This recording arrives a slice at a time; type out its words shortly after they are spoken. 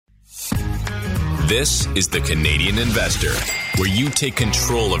This is The Canadian Investor, where you take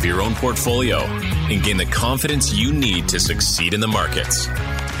control of your own portfolio and gain the confidence you need to succeed in the markets.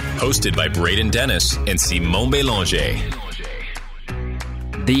 Hosted by Braden Dennis and Simon Bélanger.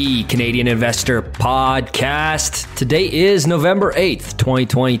 The Canadian Investor Podcast. Today is November 8th,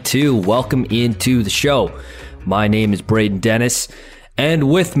 2022. Welcome into the show. My name is Braden Dennis, and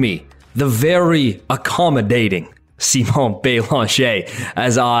with me, the very accommodating Simon Bélanger,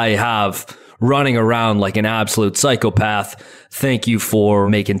 as I have running around like an absolute psychopath. Thank you for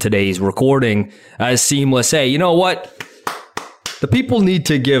making today's recording as seamless. Hey, you know what? The people need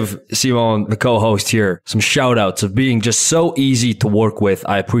to give Simon, the co-host here, some shout outs of being just so easy to work with.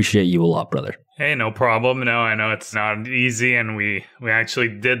 I appreciate you a lot, brother. Hey, no problem. No, I know it's not easy, and we actually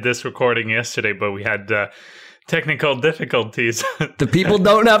did this recording yesterday, but we had technical difficulties. The people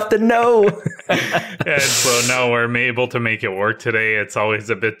don't have to know. And so now we're able to make it work today. It's always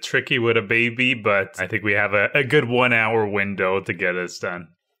a bit tricky with a baby, but I think we have a good 1 hour window to get us done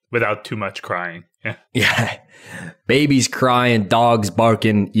without too much crying. Yeah. Babies crying, dogs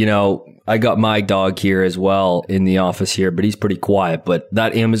barking. You know, I got my dog here as well in the office here, but he's pretty quiet. But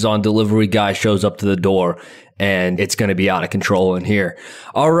that Amazon delivery guy shows up to the door and it's going to be out of control in here.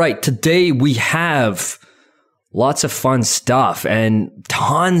 All right. Today we have lots of fun stuff and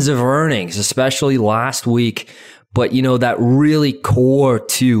tons of earnings, especially last week. But, you know, that really core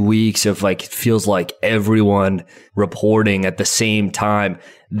 2 weeks of like, it feels like everyone reporting at the same time,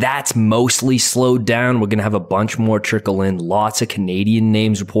 that's mostly slowed down. We're going to have a bunch more trickle in. Lots of Canadian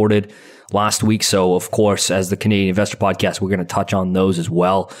names reported last week. So, of course, as the Canadian Investor Podcast, we're going to touch on those as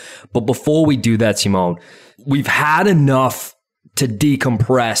well. But before we do that, Simone, we've had enough to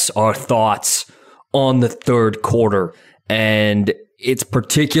decompress our thoughts on the third quarter. And it's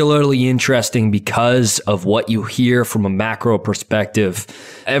particularly interesting because of what you hear from a macro perspective.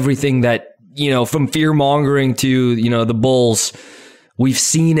 Everything that, you know, from fear mongering to, you know, the bulls, we've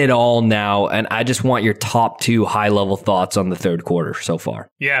seen it all now. And I just want your top two high level thoughts on the third quarter so far.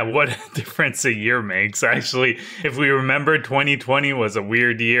 Yeah, what a difference a year makes. Actually, if we remember, 2020 was a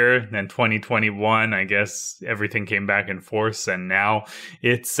weird year. Then 2021, I guess everything came back in force. And now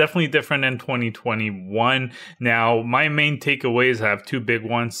it's definitely different than 2021. Now, my main takeaways, I have two big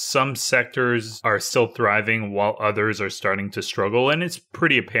ones. Some sectors are still thriving while others are starting to struggle. And it's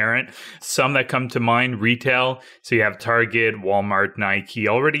pretty apparent. Some that come to mind, retail. So you have Target, Walmart, Nike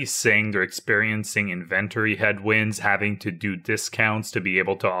already saying they're experiencing inventory headwinds, having to do discounts to be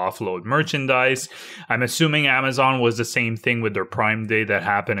able to offload merchandise. I'm assuming Amazon was the same thing with their Prime Day that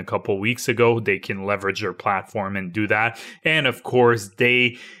happened a couple weeks ago. They can leverage their platform and do that. And of course,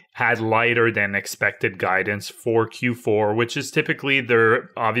 they had lighter than expected guidance for Q4, which is typically their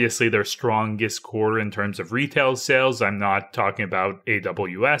strongest quarter in terms of retail sales. I'm not talking about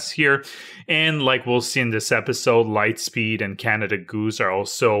AWS here. And like we'll see in this episode, Lightspeed and Canada Goose are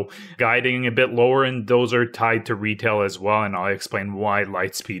also guiding a bit lower, and those are tied to retail as well. And I'll explain why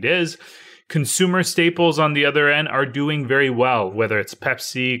Lightspeed is. Consumer staples, on the other end, are doing very well, whether it's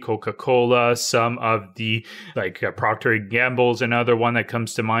Pepsi, Coca-Cola, some of the Procter & Gamble's another one that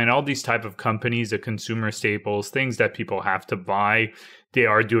comes to mind. All these type of companies, the consumer staples, things that people have to buy, they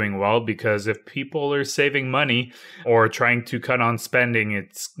are doing well, because if people are saving money or trying to cut on spending,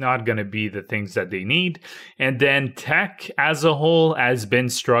 it's not going to be the things that they need. And then tech as a whole has been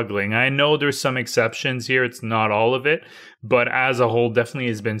struggling. I know there's some exceptions here. It's not all of it, but as a whole definitely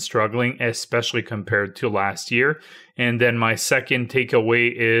has been struggling, especially compared to last year. And then my second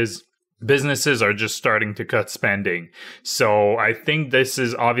takeaway is businesses are just starting to cut spending. So I think this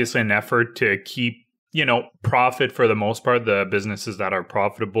is obviously an effort to keep profit for the most part, the businesses that are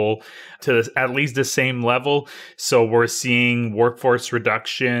profitable to at least the same level. So we're seeing workforce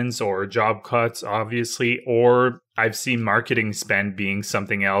reductions or job cuts, obviously, or I've seen marketing spend being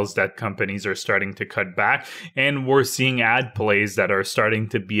something else that companies are starting to cut back. And we're seeing ad plays that are starting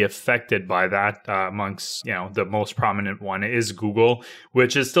to be affected by that. Amongst, the most prominent one is Google,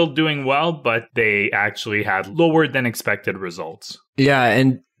 which is still doing well, but they actually had lower than expected results. Yeah,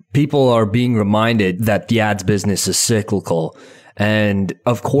 and people are being reminded that the ads business is cyclical. And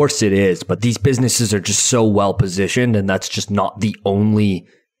of course it is, but these businesses are just so well positioned, and that's just not the only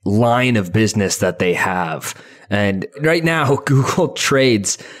line of business that they have. And right now, Google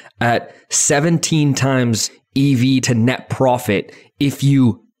trades at 17 times EV to net profit if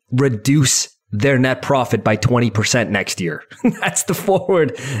you reduce their net profit by 20% next year. That's the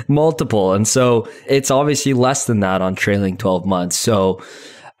forward multiple. And so it's obviously less than that on trailing 12 months. So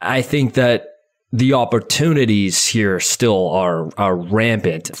I think that the opportunities here still are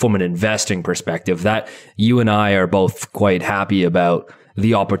rampant from an investing perspective. That you and I are both quite happy about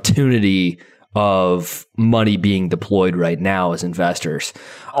the opportunity of money being deployed right now as investors.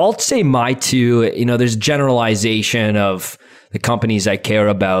 I'll say my two, there's generalization of the companies I care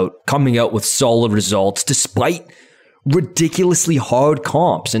about coming out with solid results despite ridiculously hard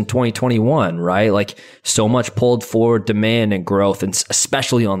comps in 2021, right? Like so much pulled forward demand and growth, and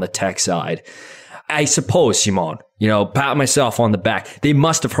especially on the tech side. I suppose, Simon, pat myself on the back. They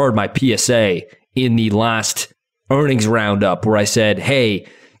must have heard my PSA in the last earnings roundup where I said, hey,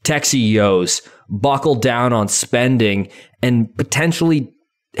 tech CEOs, buckle down on spending and potentially,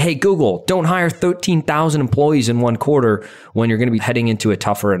 hey, Google, don't hire 13,000 employees in one quarter when you're going to be heading into a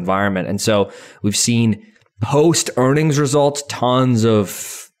tougher environment. And so we've seen post earnings results, tons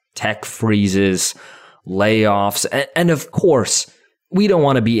of tech freezes, layoffs. And of course, we don't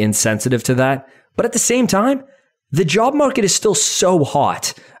want to be insensitive to that. But at the same time, the job market is still so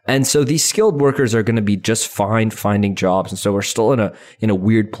hot. And so these skilled workers are going to be just fine finding jobs. And so we're still in a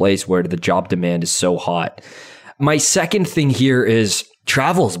weird place where the job demand is so hot. My second thing here is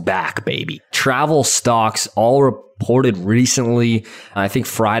travel's back, baby. Travel stocks all reported recently. I think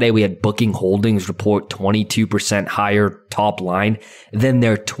Friday we had Booking Holdings report 22% higher top line than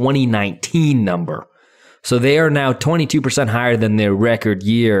their 2019 number. So they are now 22% higher than their record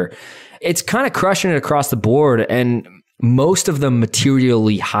year. It's kind of crushing it across the board, and most of them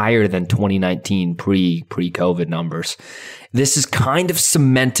materially higher than 2019 pre-COVID numbers. This is kind of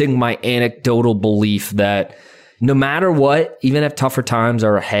cementing my anecdotal belief that no matter what, even if tougher times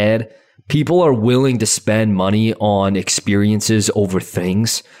are ahead, people are willing to spend money on experiences over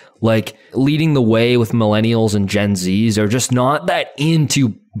things. Like leading the way with millennials and Gen Zs are just not that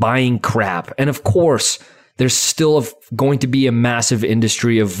into buying crap. And of course, there's still going to be a massive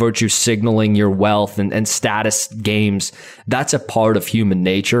industry of virtue signaling your wealth and status games. That's a part of human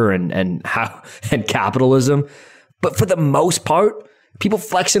nature and capitalism. But for the most part, people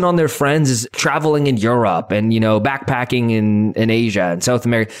flexing on their friends is traveling in Europe and, backpacking in Asia and South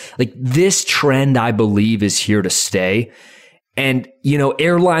America. Like this trend, I believe, is here to stay. And,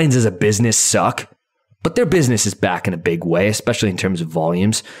 airlines as a business suck. But their business is back in a big way, especially in terms of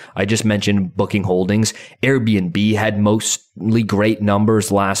volumes. I just mentioned Booking Holdings. Airbnb had mostly great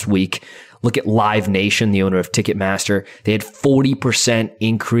numbers last week. Look at Live Nation, the owner of Ticketmaster. They had 40%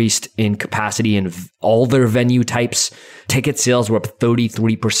 increased in capacity in all their venue types. Ticket sales were up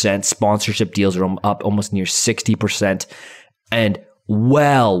 33%. Sponsorship deals are up almost near 60%. And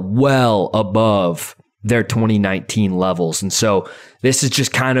well above their 2019 levels. And so this is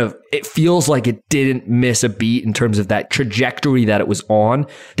just it feels like it didn't miss a beat in terms of that trajectory that it was on,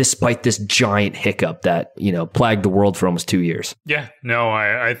 despite this giant hiccup that, plagued the world for almost 2 years. Yeah, no,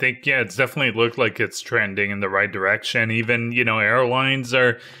 I think, it's definitely looked like it's trending in the right direction. Even, airlines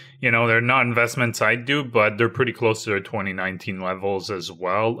are, they're not investments I do, but they're pretty close to their 2019 levels as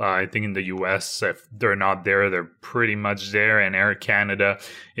well. I think in the US, if they're not there, they're pretty much there. And Air Canada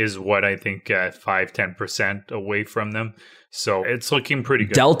is what I think 5-10% away from them. So it's looking pretty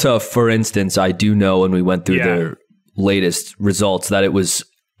good. Delta, for instance, I do know when we went through their latest results that it was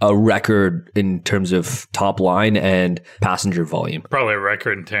a record in terms of top line and passenger volume. Probably a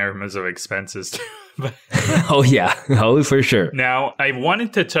record in terms of expenses too. Oh, yeah. Oh, for sure. Now, I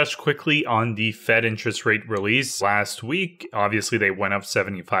wanted to touch quickly on the Fed interest rate release last week. Obviously, they went up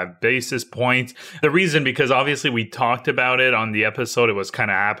 75 basis points. The reason, because obviously we talked about it on the episode. It was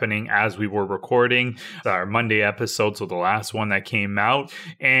kind of happening as we were recording our Monday episode, so the last one that came out.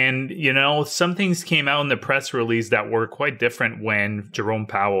 And, some things came out in the press release that were quite different when Jerome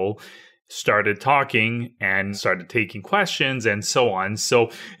Powell started talking and started taking questions and so on. So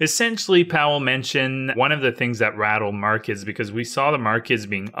essentially, Powell mentioned one of the things that rattled markets, because we saw the markets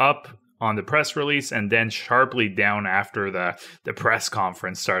being up on the press release and then sharply down after the press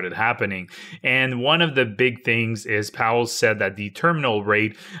conference started happening. And one of the big things is Powell said that the terminal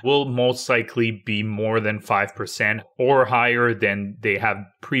rate will most likely be more than 5% or higher than they have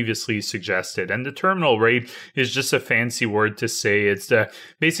previously suggested. And the terminal rate is just a fancy word to say it's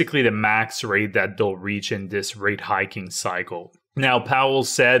basically the max rate that they'll reach in this rate hiking cycle. Now, Powell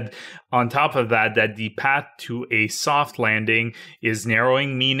said on top of that the path to a soft landing is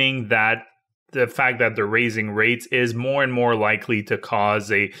narrowing, meaning that the fact that they're raising rates is more and more likely to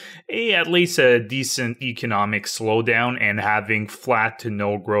cause at least a decent economic slowdown, and having flat to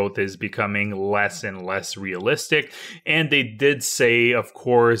no growth is becoming less and less realistic. And they did say, of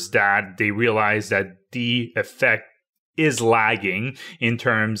course, that they realize that the effect is lagging in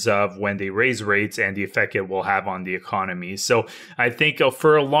terms of when they raise rates and the effect it will have on the economy. So I think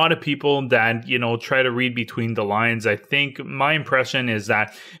for a lot of people that, try to read between the lines, I think my impression is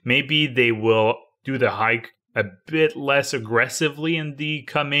that maybe they will do the hike a bit less aggressively in the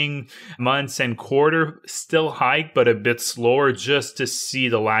coming months and quarter, still hike, but a bit slower just to see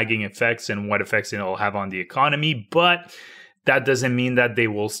the lagging effects and what effects it'll have on the economy. But that doesn't mean that they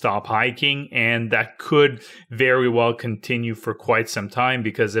will stop hiking, and that could very well continue for quite some time,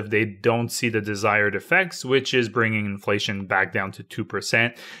 because if they don't see the desired effects, which is bringing inflation back down to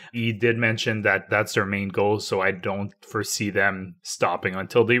 2%, he did mention that that's their main goal, so I don't foresee them stopping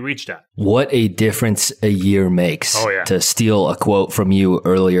until they reach that. What a difference a year makes, to steal a quote from you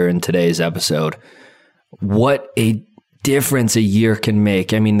earlier in today's episode. What a difference a year can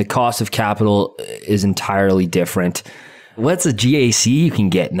make. I mean, the cost of capital is entirely different. What's a GAC you can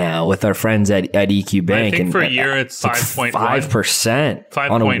get now with our friends at EQ Bank? I think for a year it's 5.1.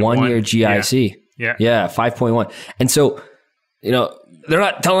 5% on a 1 year GIC. Yeah, 5.1. And so, they're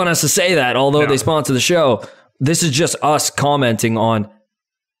not telling us to say that, although they sponsor the show. This is just us commenting on,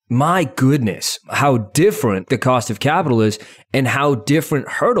 my goodness, how different the cost of capital is and how different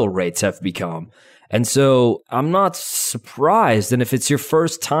hurdle rates have become. And so I'm not surprised. And if it's your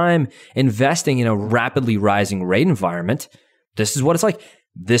first time investing in a rapidly rising rate environment, this is what it's like.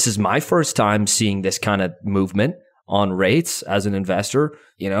 This is my first time seeing this kind of movement on rates as an investor.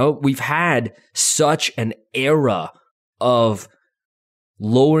 We've had such an era of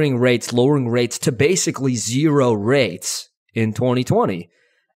lowering rates to basically zero rates in 2020.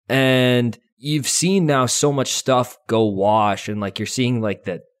 And you've seen now so much stuff go wash, and you're seeing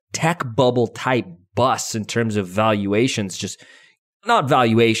the tech bubble type busts in terms of valuations, just not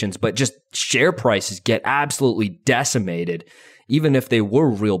valuations, but just share prices get absolutely decimated, even if they were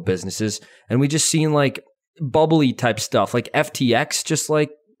real businesses. And we just seen bubbly type stuff, like FTX just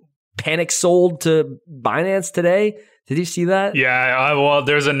panic sold to Binance today. Did you see that? Yeah, well,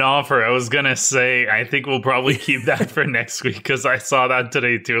 there's an offer. I was going to say, I think we'll probably keep that for next week, because I saw that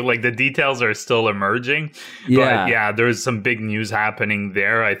today too. The details are still emerging. Yeah. But there's some big news happening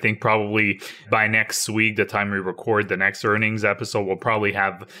there. I think probably by next week, the time we record the next earnings episode, we'll probably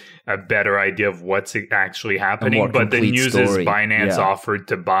have a better idea of what's actually happening. But the news is Binance offered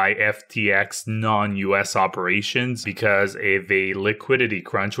to buy FTX non-US operations because of a liquidity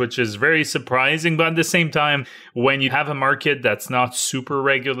crunch, which is very surprising. But at the same time, when you have a market that's not super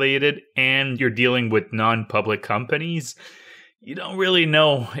regulated and you're dealing with non-public companies, you don't really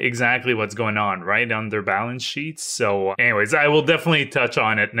know exactly what's going on, right, on their balance sheets. So anyways, I will definitely touch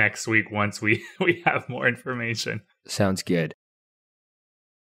on it next week once we have more information. Sounds good.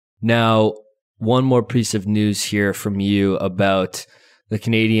 Now, one more piece of news here from you about the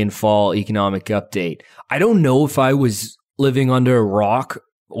Canadian Fall Economic Update. I don't know if I was living under a rock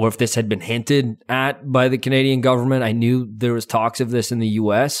or if this had been hinted at by the Canadian government. I knew there was talks of this in the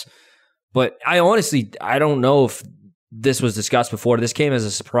US, but I don't know if this was discussed before. This came as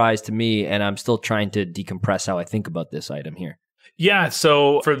a surprise to me, and I'm still trying to decompress how I think about this item here. Yeah,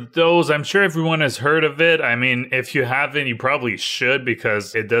 so for those, I'm sure everyone has heard of it. I mean, if you haven't, you probably should,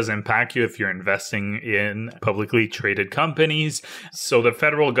 because it does impact you if you're investing in publicly traded companies. So the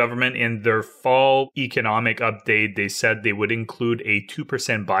federal government, in their fall economic update, they said they would include a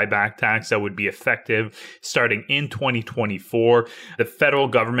 2% buyback tax that would be effective starting in 2024. The federal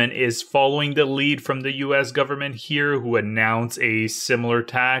government is following the lead from the U.S. government here, who announced a similar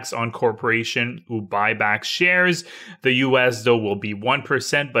tax on corporations who buy back shares. The U.S., though, will be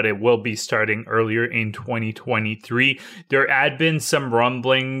 1%, but it will be starting earlier in 2023. There had been some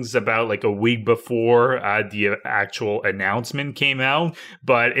rumblings about a week before the actual announcement came out.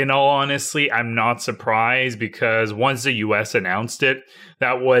 But in all honesty, I'm not surprised, because once the US announced it,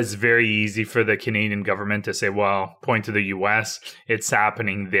 that was very easy for the Canadian government to say, well, point to the US, it's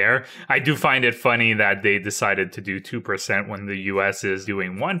happening there. I do find it funny that they decided to do 2% when the US is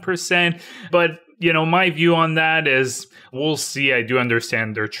doing 1%. But my view on that is we'll see. I do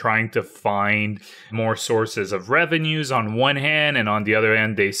understand they're trying to find more sources of revenues on one hand, and on the other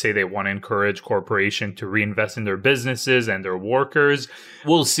hand, they say they want to encourage corporations to reinvest in their businesses and their workers.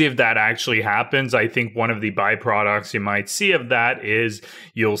 We'll see if that actually happens. I think one of the byproducts you might see of that is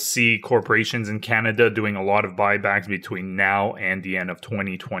you'll see corporations in Canada doing a lot of buybacks between now and the end of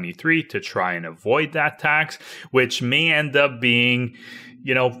 2023 to try and avoid that tax, which may end up being,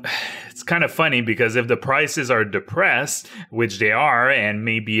 it's kind of funny, because if the prices are depressed, which they are, and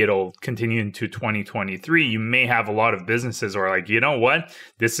maybe it'll continue into 2023, you may have a lot of businesses who are like, you know what,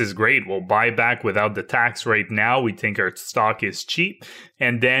 this is great. We'll buy back without the tax right now. We think our stock is cheap.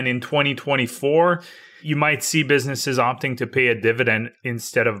 And then in 2024, you might see businesses opting to pay a dividend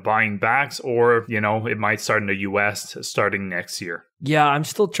instead of buying backs, or, it might start in the US starting next year. Yeah, I'm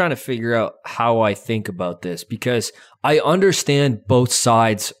still trying to figure out how I think about this, because I understand both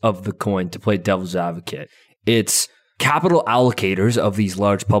sides of the coin, to play devil's advocate. It's capital allocators of these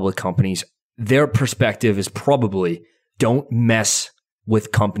large public companies. Their perspective is probably don't mess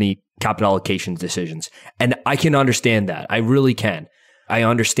with company capital allocation decisions. And I can understand that. I really can. I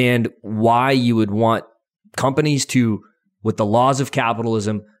understand why you would want companies to, with the laws of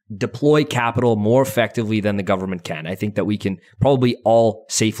capitalism, deploy capital more effectively than the government can. I think that we can probably all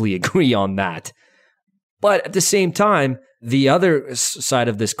safely agree on that. But at the same time, the other side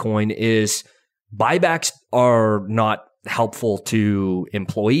of this coin is buybacks are not helpful to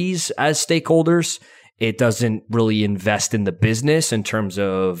employees as stakeholders. It doesn't really invest in the business in terms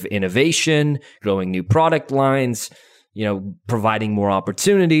of innovation, growing new product lines, providing more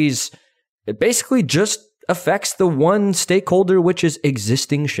opportunities. It basically just affects the one stakeholder, which is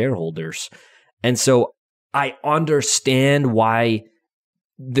existing shareholders. And so I understand why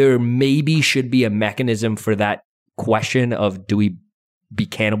there maybe should be a mechanism for that question of, do we be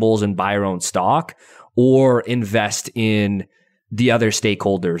cannibals and buy our own stock or invest in the other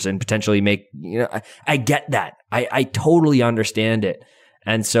stakeholders and potentially make, I get that. I totally understand it.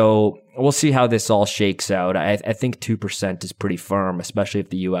 And so we'll see how this all shakes out. I think 2% is pretty firm, especially if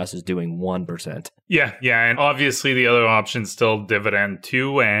the US is doing 1%. Yeah. And obviously the other option is still dividend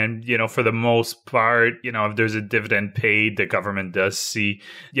too. And, for the most part, if there's a dividend paid, the government does see,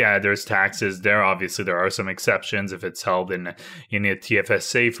 there's taxes there. Obviously, there are some exceptions if it's held in a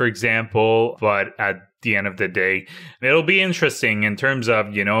TFSA, for example. But at the end of the day, it'll be interesting in terms of,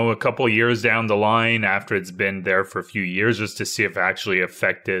 a couple years down the line after it's been there for a few years, just to see if it actually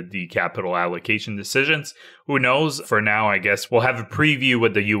affected the capital allocation decisions. Who knows? For now, I guess we'll have a preview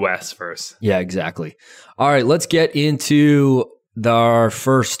with the US first. Yeah, exactly. All right, let's get into our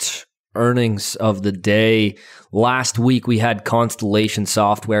first earnings of the day. Last week, we had Constellation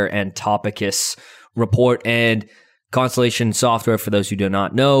Software and Topicus report, and Constellation Software, for those who do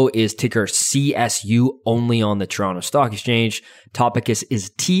not know, is ticker CSU only on the Toronto Stock Exchange. Topicus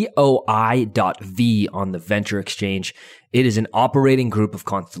is TOI.V on the Venture Exchange. It is an operating group of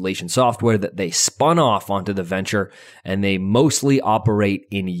Constellation Software that they spun off onto the Venture, and they mostly operate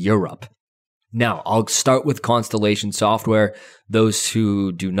in Europe. Now, I'll start with Constellation Software. Those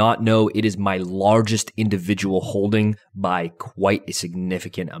who do not know, it is my largest individual holding by quite a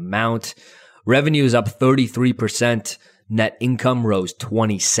significant amount. Revenue is up 33%. Net income rose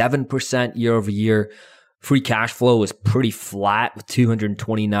 27% year over year. Free cash flow was pretty flat with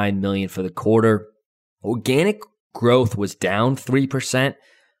 $229 million for the quarter. Organic growth was down 3%,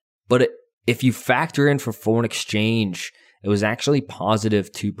 but if you factor in for foreign exchange, it was actually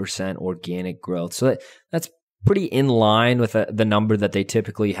positive 2% organic growth. So that's pretty in line with the number that they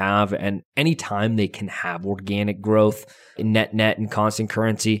typically have. And anytime they can have organic growth in net and constant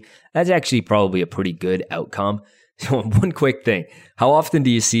currency, that's actually probably a pretty good outcome. So one quick thing, how often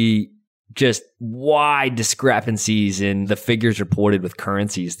do you see just wide discrepancies in the figures reported with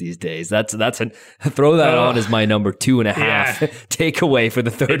currencies these days? Throw that on as my number 2.5 takeaway for the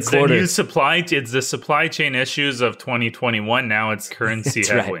third quarter. It's the supply chain issues of 2021. Now it's currency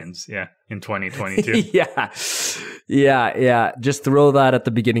headwinds. Right. Yeah. In 2022. Yeah. Just throw that at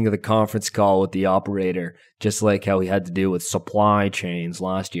the beginning of the conference call with the operator, just like how we had to deal with supply chains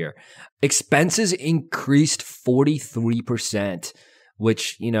last year. Expenses increased 43%.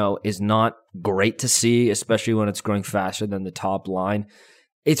 Which, is not great to see, especially when it's growing faster than the top line.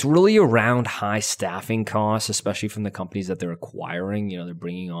 It's really around high staffing costs, especially from the companies that they're acquiring. They're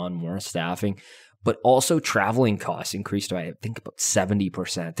bringing on more staffing, but also traveling costs increased by, I think, about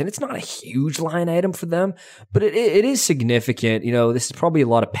 70%. And it's not a huge line item for them, but it is significant. This is probably a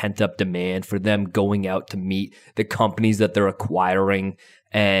lot of pent up demand for them going out to meet the companies that they're acquiring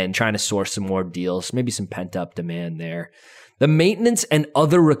and trying to source some more deals, maybe some pent up demand there. The maintenance and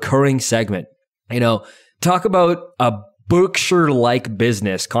other recurring segment, talk about a Berkshire-like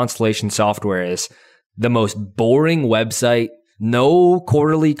business. Constellation Software is the most boring website, no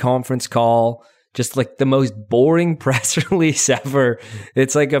quarterly conference call, just like the most boring press release ever.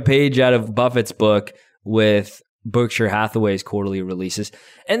 It's like a page out of Buffett's book with Berkshire Hathaway's quarterly releases.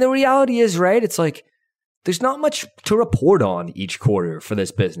 And the reality is, right, it's like, there's not much to report on each quarter for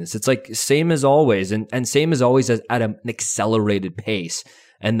this business. It's like same as always, and same as always at an accelerated pace.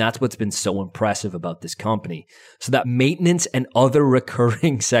 And that's what's been so impressive about this company. So that maintenance and other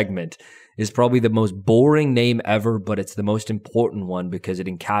recurring segment is probably the most boring name ever, but it's the most important one because it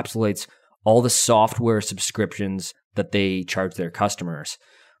encapsulates all the software subscriptions that they charge their customers.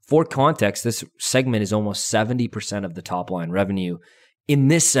 For context, this segment is almost 70% of the top line revenue. In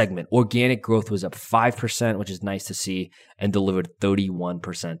this segment, organic growth was up 5%, which is nice to see, and delivered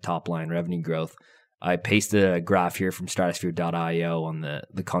 31% top-line revenue growth. I pasted a graph here from stratosphere.io on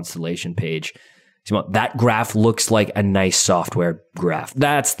the Constellation page. That graph looks like a nice software graph.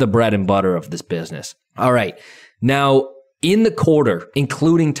 That's the bread and butter of this business. All right. Now, in the quarter,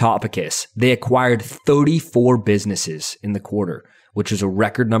 including Topicus, they acquired 34 businesses in the quarter, which is a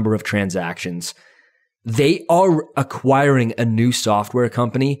record number of transactions. They are acquiring a new software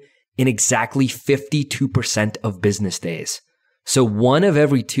company in exactly 52% of business days. So 1 of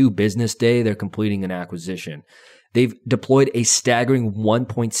every 2 business day, they're completing an acquisition. They've deployed a staggering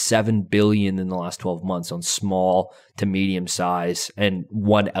 $1.7 billion in the last 12 months on small to medium size and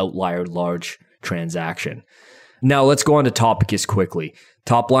 1 outlier large transaction. Now let's go on to Topicus quickly.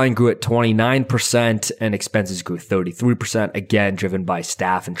 Top line grew at 29% and expenses grew 33%, again driven by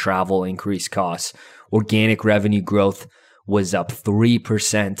staff and travel increased costs. Organic revenue growth was up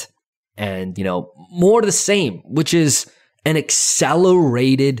 3% and, more the same, which is an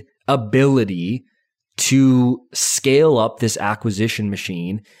accelerated ability to scale up this acquisition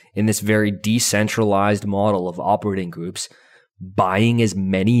machine in this very decentralized model of operating groups, buying as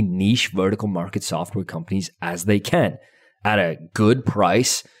many niche vertical market software companies as they can at a good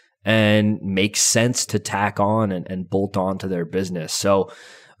price and makes sense to tack on and bolt on to their business. So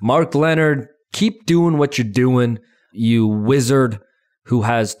Mark Leonard, keep doing what you're doing. You wizard who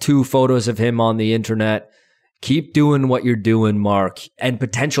has 2 photos of him on the internet. Keep doing what you're doing, Mark. And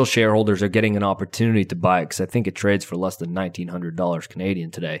potential shareholders are getting an opportunity to buy it because I think it trades for less than $1,900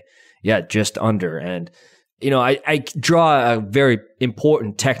 Canadian today. Yeah, just under. And I draw a very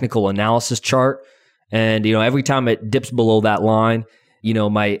important technical analysis chart, and every time it dips below that line,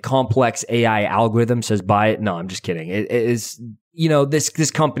 my complex AI algorithm says buy it. No, I'm just kidding. It is,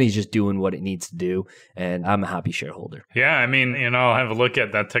 this company's just doing what it needs to do, and I'm a happy shareholder. Yeah, I'll have a look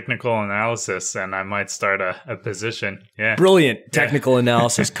at that technical analysis, and I might start a position. Yeah, brilliant technical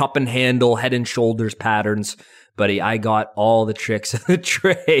analysis, cup and handle, head and shoulders patterns. Buddy, I got all the tricks of the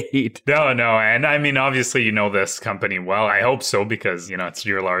trade. No. And obviously, this company well. I hope so because, it's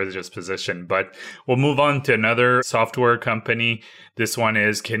your largest position. But we'll move on to another software company. This one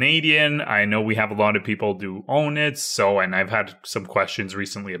is Canadian. I know we have a lot of people who own it. And I've had some questions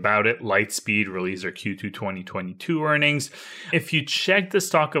recently about it. Lightspeed released their Q2 2022 earnings. If you check the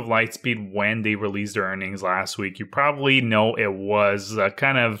stock of Lightspeed when they released their earnings last week, you probably know it was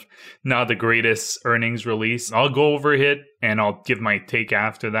kind of not the greatest earnings release. I'll go over it and I'll give my take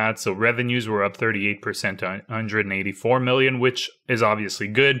after that. So revenues were up 38% to 184 million, which is obviously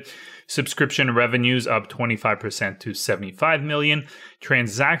good. Subscription revenues up 25% to 75 million.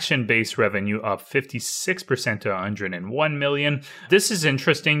 Transaction-based revenue up 56% to 101 million. This is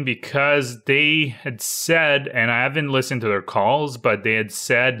interesting because they had said, and I haven't listened to their calls, but they had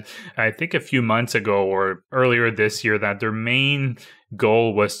said, I think a few months ago or earlier this year, that their main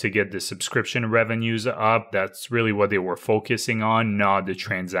goal was to get the subscription revenues up. That's really what they were focusing on, not the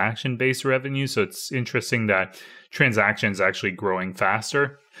transaction-based revenue. So it's interesting that transactions actually growing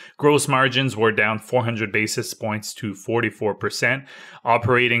faster. Gross margins were down 400 basis points to 44%.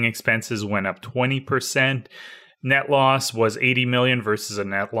 Operating expenses went up 20%. Net loss was 80 million versus a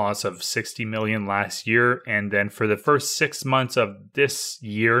net loss of 60 million last year. And then for the first 6 months of this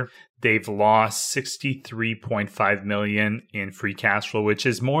year, they've lost 63.5 million in free cash flow, which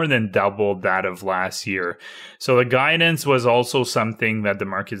is more than double that of last year. So the guidance was also something that the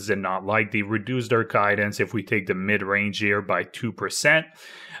markets did not like. They reduced their guidance if we take the mid-range here by 2%.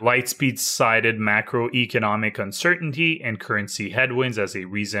 Lightspeed cited macroeconomic uncertainty and currency headwinds as a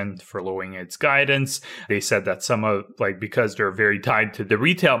reason for lowering its guidance. They said that because they're very tied to the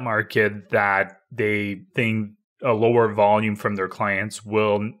retail market, that they think a lower volume from their clients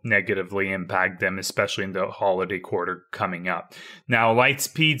will negatively impact them, especially in the holiday quarter coming up. Now,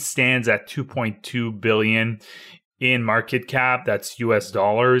 Lightspeed stands at 2.2 billion in market cap. That's US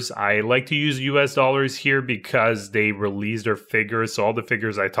dollars. I like to use US dollars here because they released their figures. So all the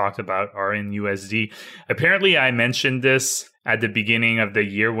figures I talked about are in USD. Apparently, I mentioned this at the beginning of the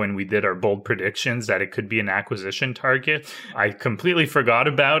year when we did our bold predictions that it could be an acquisition target. I completely forgot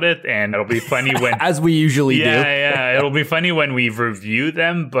about it, and it'll be funny when as we usually do. Yeah, it'll be funny when we review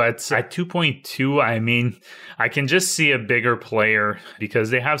them. But at 2.2, I can just see a bigger player because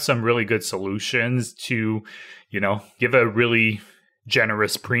they have some really good solutions to, give a really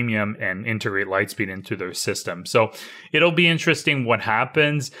generous premium and integrate Lightspeed into their system. So it'll be interesting what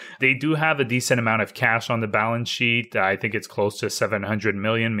happens. They do have a decent amount of cash on the balance sheet. I think it's close to 700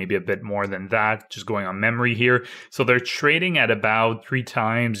 million, maybe a bit more than that, just going on memory here. So they're trading at about 3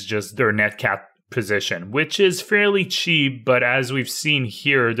 times just their net position, which is fairly cheap. But as we've seen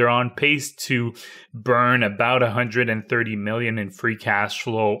here, they're on pace to burn about $130 million in free cash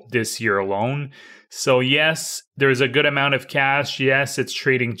flow this year alone. So yes, there's a good amount of cash. Yes, it's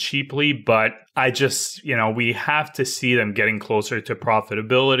trading cheaply, but I just, we have to see them getting closer to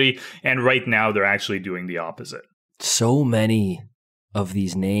profitability. And right now they're actually doing the opposite. So many of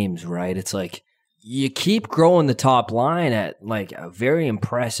these names, right? It's like you keep growing the top line at like a very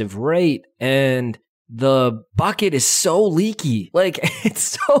impressive rate, and the bucket is so leaky. Like,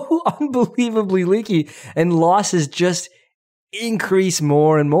 it's so unbelievably leaky, and losses just increase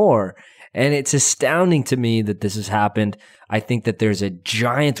more and more. And it's astounding to me that this has happened. I think that there's a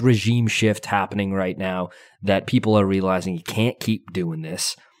giant regime shift happening right now that people are realizing you can't keep doing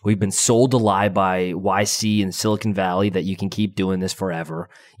this. We've been sold a lie by YC and Silicon Valley that you can keep doing this forever.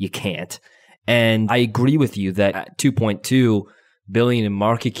 You can't. And I agree with you that at $2.2 billion in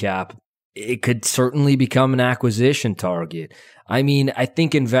market cap, it could certainly become an acquisition target. I mean, I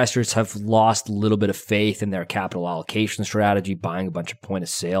think investors have lost a little bit of faith in their capital allocation strategy, buying a bunch of point of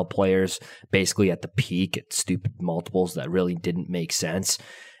sale players basically at the peak at stupid multiples that really didn't make sense.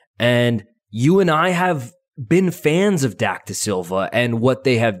 And you and I have been fans of Dak Da Silva and what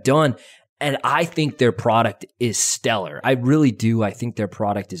they have done. And I think their product is stellar. I really do. I think their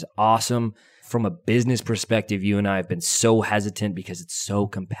product is awesome. From a business perspective, you and I have been so hesitant because it's so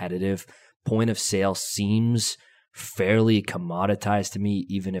competitive. Point of sale seems fairly commoditized to me,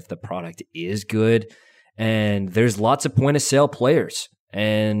 even if the product is good. And there's lots of point of sale players,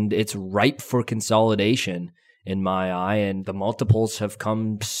 and it's ripe for consolidation in my eye. And the multiples have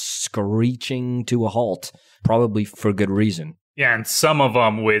come screeching to a halt, probably for good reason. Yeah, and some of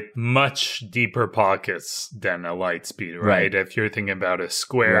them with much deeper pockets than a Lightspeed, right? If you're thinking about a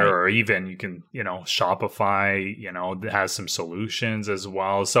Square, or even you can, Shopify, has some solutions as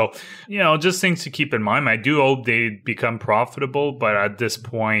well. So, just things to keep in mind. I do hope they become profitable, but at this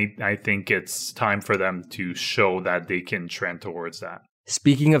point, I think it's time for them to show that they can trend towards that.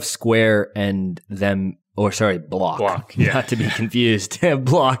 Speaking of Square and them, Block. Block, yeah. Not to be confused.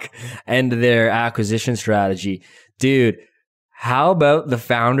 Block and their acquisition strategy. Dude, how about the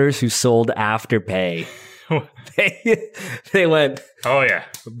founders who sold Afterpay? They went, oh yeah,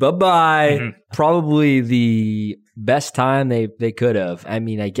 bye-bye. Mm-hmm. Probably the best time they could have. I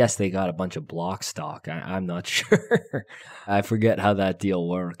mean, I guess they got a bunch of Block stock. I'm not sure. I forget how that deal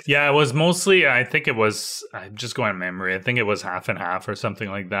worked. Yeah, it was mostly, I'm just going on memory. I think it was half and half or something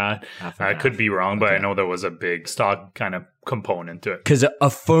like that. I could be wrong, but I know there was a big stock kind of component to it. Because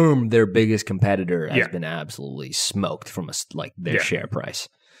Affirm, their biggest competitor, has been absolutely smoked from their share price.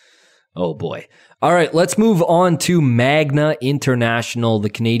 Oh boy. All right, let's move on to Magna International, the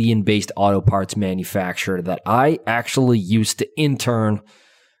Canadian-based auto parts manufacturer that I actually used to intern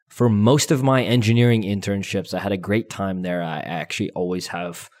for most of my engineering internships. I had a great time there. I actually always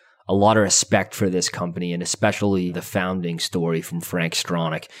have a lot of respect for this company, and especially the founding story from Frank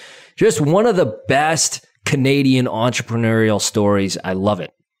Stronach. Just one of the best Canadian entrepreneurial stories. I love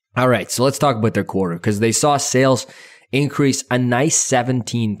it. All right, so let's talk about their quarter, because they saw sales increase a nice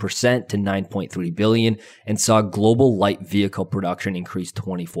 17% to $9.3 billion and saw global light vehicle production increase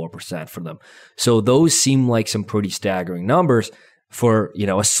 24% for them. So those seem like some pretty staggering numbers for,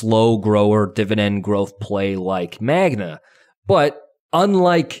 a slow grower, dividend growth play like Magna. But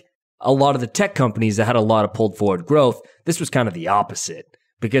unlike a lot of the tech companies that had a lot of pulled forward growth, this was kind of the opposite.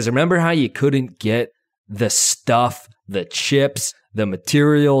 Because remember how you couldn't get the stuff, the chips, the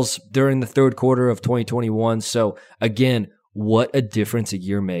materials during the third quarter of 2021. So again, what a difference a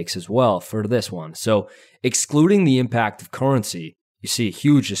year makes as well for this one. So excluding the impact of currency, you see a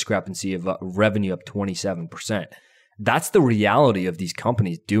huge discrepancy of revenue up 27%. That's the reality of these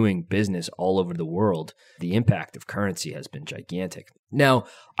companies doing business all over the world. The impact of currency has been gigantic. Now,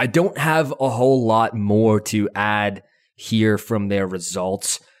 I don't have a whole lot more to add here from their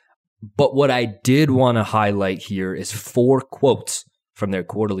results. But what I did want to highlight here is 4 quotes from their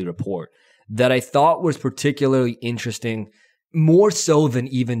quarterly report that I thought was particularly interesting, more so than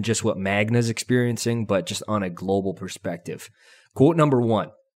even just what Magna's experiencing, but just on a global perspective. Quote number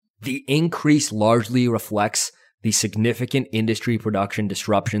 1, the increase largely reflects the significant industry production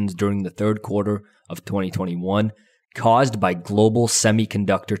disruptions during the third quarter of 2021 caused by global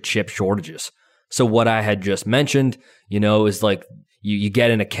semiconductor chip shortages. So what I had just mentioned, is like, you get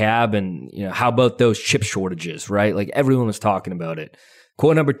in a cab and, how about those chip shortages, right? Like everyone was talking about it.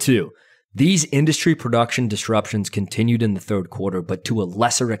 Quote number 2, these industry production disruptions continued in the third quarter, but to a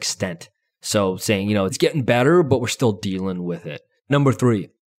lesser extent. So saying, it's getting better, but we're still dealing with it. Number 3,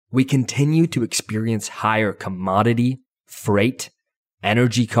 we continue to experience higher commodity, freight,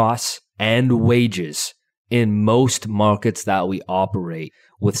 energy costs, and wages in most markets that we operate,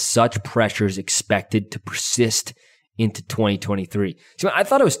 with such pressures expected to persist into 2023. So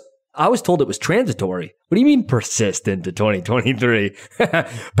I was told it was transitory. What do you mean persist into 2023?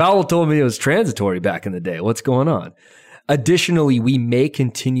 Powell told me it was transitory back in the day. What's going on? Additionally, we may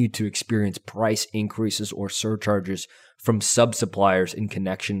continue to experience price increases or surcharges from sub-suppliers in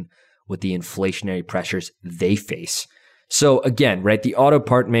connection with the inflationary pressures they face. So again, right, the auto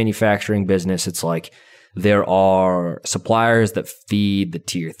part manufacturing business, it's like there are suppliers that feed the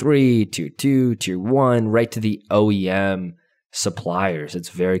tier 3, tier 2, tier 1, right to the OEM suppliers. It's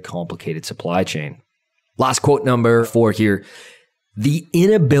a very complicated supply chain. Last quote number 4 here. The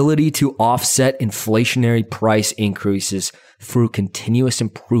inability to offset inflationary price increases through continuous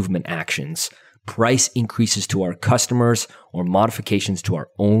improvement actions, price increases to our customers, or modifications to our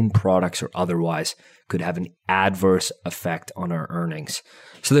own products or otherwise could have an adverse effect on our earnings.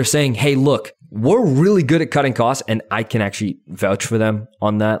 So they're saying, hey, look, we're really good at cutting costs, and I can actually vouch for them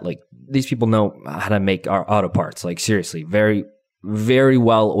on that. Like, these people know how to make our auto parts. Like, seriously, very, very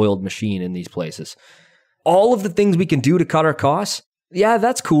well-oiled machine in these places. All of the things we can do to cut our costs, yeah,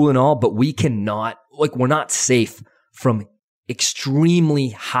 that's cool and all, but we cannot, like, we're not safe from extremely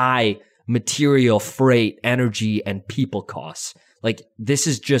high material, freight, energy, and people costs. Like, this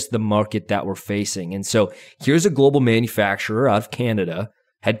is just the market that we're facing. And so here's a global manufacturer out of Canada,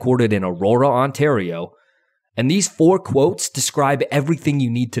 headquartered in Aurora, Ontario. And these 4 quotes describe everything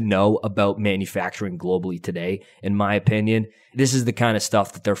you need to know about manufacturing globally today. In my opinion, this is the kind of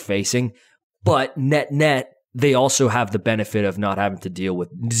stuff that they're facing. But net, they also have the benefit of not having to deal with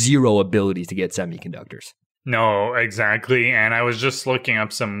zero ability to get semiconductors. No, exactly. And I was just looking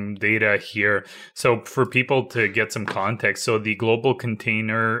up some data here. So for people to get some context, so the global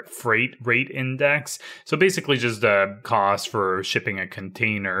container freight rate index, so basically just the cost for shipping a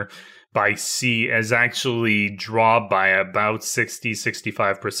container by sea, has actually dropped by about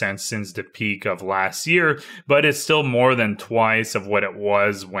 65% since the peak of last year, but it's still more than twice of what it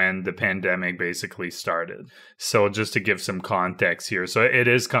was when the pandemic basically started. So just to give some context here, so it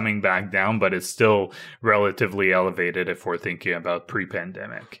is coming back down, but it's still relatively elevated if we're thinking about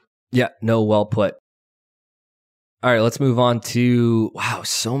pre-pandemic. Yeah, no, well put. All right, let's move on to, wow,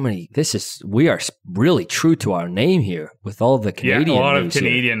 so many. We are really true to our name here with all the Canadian news. Yeah, a lot of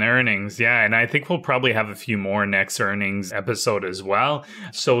Canadian earnings. Yeah, and I think we'll probably have a few more next earnings episode as well.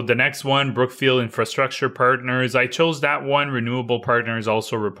 So the next one, Brookfield Infrastructure Partners. I chose that one. Renewable Partners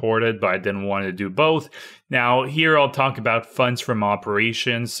also reported, but I didn't want to do both. Now, here I'll talk about funds from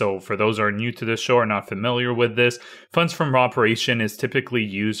operations. So for those who are new to the show or not familiar with this, funds from operation is typically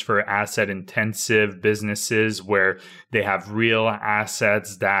used for asset-intensive businesses where they have real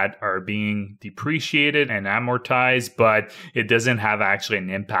assets that are being depreciated and amortized, but it doesn't have actually an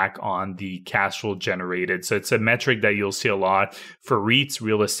impact on the cash flow generated. So it's a metric that you'll see a lot for REITs,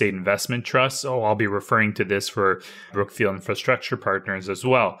 real estate investment trusts. So I'll be referring to this for Brookfield Infrastructure Partners as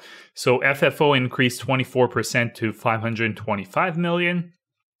well. So FFO increased 24% to $525 million.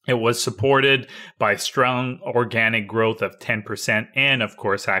 It was supported by strong organic growth of 10% and, of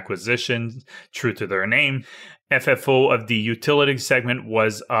course, acquisitions, true to their name. FFO of the utility segment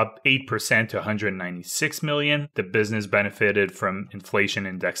was up 8% to $196 million. The business benefited from inflation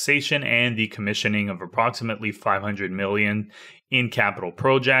indexation and the commissioning of approximately $500 million in capital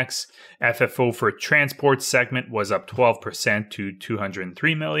projects. FFO for transport segment was up 12% to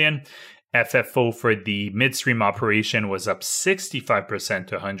 $203 million. FFO for the midstream operation was up 65%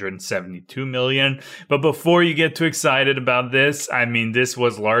 to $172 million. But before you get too excited about this, I mean, this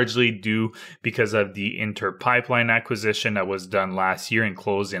was largely due because of the Inter Pipeline acquisition that was done last year and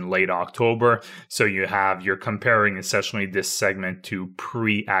closed in late October. So you're comparing essentially this segment to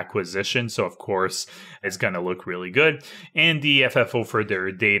pre-acquisition. So of course, it's going to look really good. And the FFO for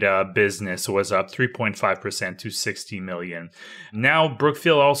their data business was up 3.5% to $60 million. Now,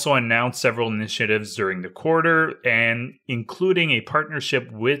 Brookfield also announced several initiatives during the quarter, and including a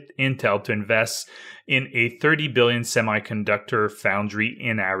partnership with Intel to invest in a $30 billion semiconductor foundry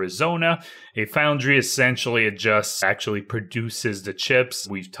in Arizona. A foundry essentially actually produces the chips.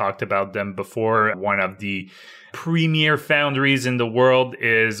 We've talked about them before. One of the premier foundries in the world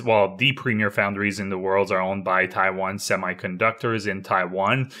the premier foundries in the world are owned by Taiwan Semiconductors in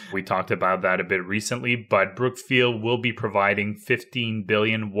Taiwan. We talked about that a bit recently, but Brookfield will be providing $15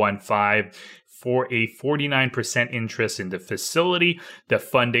 billion for a 49% interest in the facility. The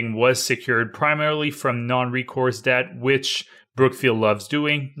funding was secured primarily from non-recourse debt, which Brookfield loves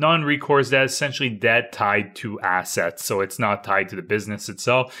doing. Non-recourse debt, essentially debt tied to assets. So it's not tied to the business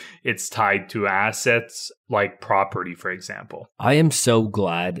itself. It's tied to assets like property, for example. I am so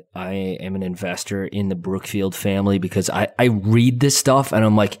glad I am an investor in the Brookfield family because I read this stuff and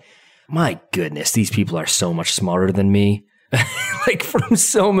I'm like, my goodness, these people are so much smarter than me. Like from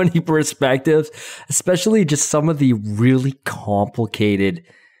so many perspectives, especially just some of the really complicated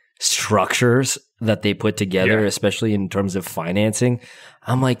structures that they put together, especially in terms of financing.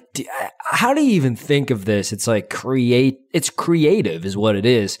 I'm like, how do you even think of this? It's like it's creative is what it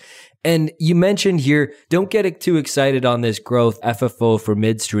is. And you mentioned here, don't get too excited on this growth. FFO for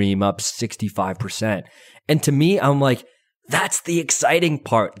midstream up 65%. And to me, I'm like, that's the exciting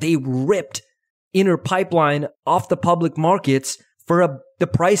part. They ripped Inter Pipeline off the public markets for the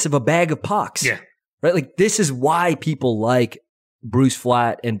price of a bag of pucks. Yeah. Right? Like this is why people like Bruce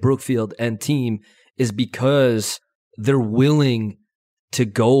Flatt and Brookfield and team is because they're willing to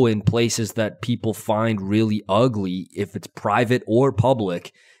go in places that people find really ugly if it's private or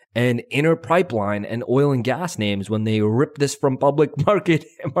public. And Inter Pipeline and oil and gas names, when they ripped this from public market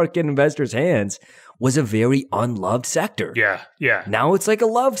investors' hands, was a very unloved sector. Yeah. Now it's like a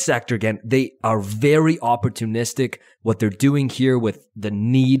loved sector again. They are very opportunistic. What they're doing here with the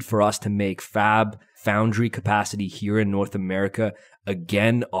need for us to make foundry capacity here in North America,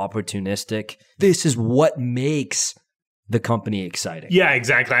 again, opportunistic. This is what makes the company exciting. Yeah,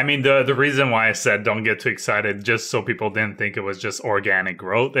 exactly. I mean, the reason why I said don't get too excited, just so people didn't think it was just organic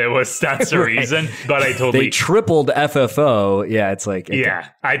growth. That's the reason. But I totally... They tripled FFO. Yeah, it's like... Yeah,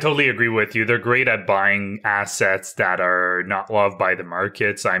 I totally agree with you. They're great at buying assets that are not loved by the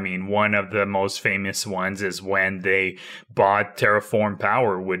markets. I mean, one of the most famous ones is when they bought Terraform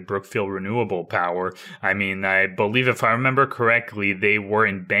Power with Brookfield Renewable Power. I mean, I believe if I remember correctly, they were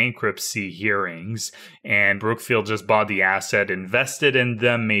in bankruptcy hearings and Brookfield just bought the asset, invested in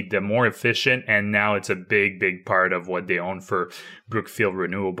them, made them more efficient, and now it's a big part of what they own for Brookfield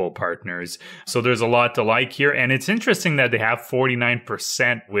Renewable Partners. So there's a lot to like here, and it's interesting that they have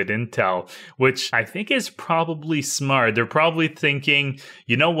 49% with Intel, which I think is probably smart. They're probably thinking,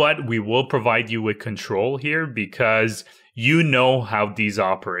 you know what, we will provide you with control here because you know how these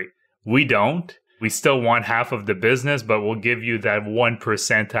operate. We don't. We still want half of the business, but we'll give you that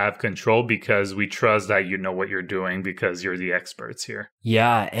 1% to have control because we trust that you know what you're doing because you're the experts here.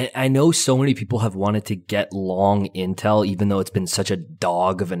 Yeah, and I know so many people have wanted to get long Intel, even though it's been such a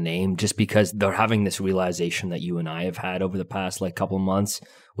dog of a name, just because they're having this realization that you and I have had over the past couple of months,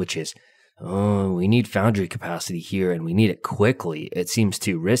 which is, oh, we need foundry capacity here and we need it quickly. It seems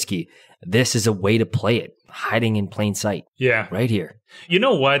too risky. This is a way to play it, hiding in plain sight. Yeah. Right here. You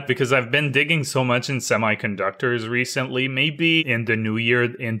know what? Because I've been digging so much in semiconductors recently, maybe in the new year,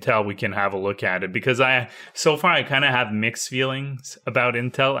 Intel, we can have a look at it. Because so far, I kind of have mixed feelings about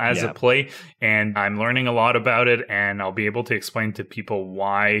Intel as a play. And I'm learning a lot about it. And I'll be able to explain to people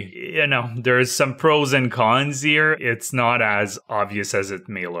why, there's some pros and cons here. It's not as obvious as it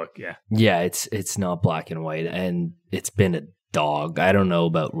may look. Yeah. Yeah, it's not black and white. And it's been a dog. I don't know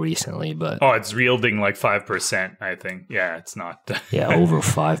about recently, but... Oh, it's yielding 5%, I think. Yeah, it's not... Yeah, over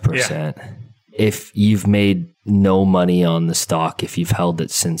 5%. Yeah. If you've made no money on the stock, if you've held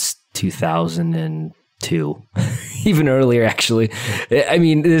it since 2002, even earlier, actually. I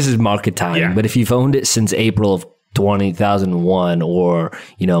mean, this is market timing, but if you've owned it since April of 2001 or,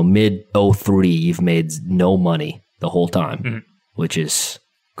 mid 03, you've made no money the whole time, which is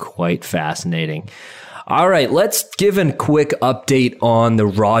quite fascinating. All right, let's give a quick update on the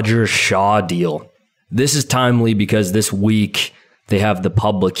Rogers Shaw deal. This is timely because this week they have the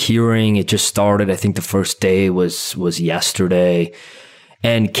public hearing. It just started. I think the first day was yesterday.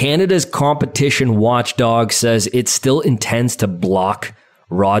 And Canada's competition watchdog says it still intends to block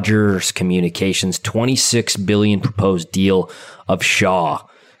Rogers Communications' $26 billion proposed deal of Shaw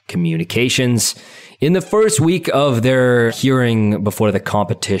Communications in the first week of their hearing before the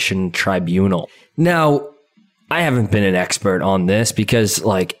competition tribunal. Now, I haven't been an expert on this because,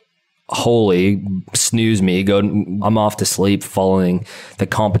 holy snooze me, I'm off to sleep following the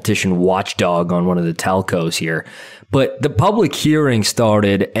competition watchdog on one of the telcos here. But the public hearing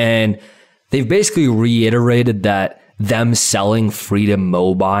started and they've basically reiterated that them selling Freedom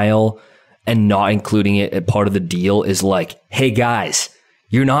Mobile and not including it as part of the deal is hey guys,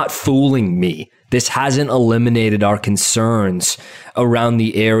 you're not fooling me. This hasn't eliminated our concerns around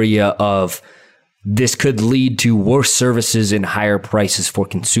the area of this could lead to worse services and higher prices for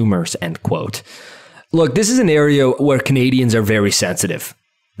consumers, end quote. Look, this is an area where Canadians are very sensitive.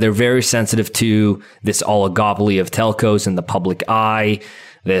 They're very sensitive to this oligopoly of telcos in the public eye.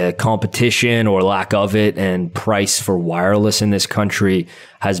 the competition or lack of it and price for wireless in this country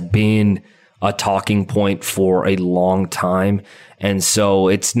has been a talking point for a long time. And so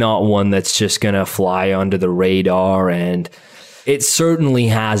it's not one that's just going to fly under the radar, and it certainly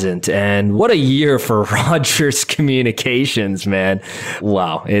hasn't. And what a year for Rogers Communications, man.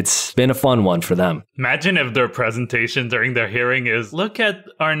 Wow, it's been a fun one for them. Imagine if their presentation during their hearing is, look at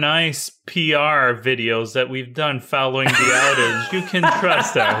our nice PR videos that we've done following the outage. You can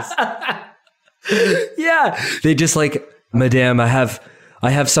trust us. Yeah. They just like, Madame, I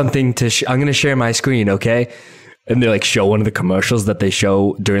have something to, I'm going to share my screen, okay? And they like show one of the commercials that they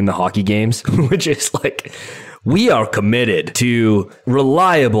show during the hockey games, which is like, we are committed to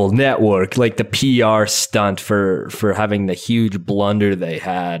reliable network, like the PR stunt for having the huge blunder they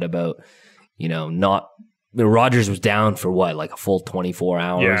had about, not, Rogers was down for what, like a full 24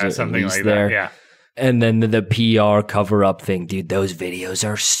 hours? Yeah, something like there. that, yeah. And then the PR cover up thing, dude, those videos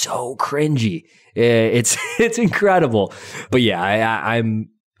are so cringy. It's incredible. But yeah, I'm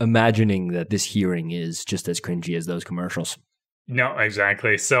imagining that this hearing is just as cringy as those commercials. No,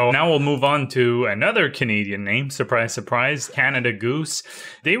 exactly. So now we'll move on to another Canadian name. Surprise, surprise, Canada Goose.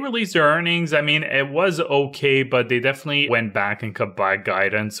 They released their earnings. I mean, it was okay, but they definitely went back and cut back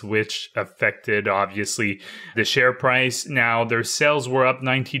guidance, which affected, obviously, the share price. Now, their sales were up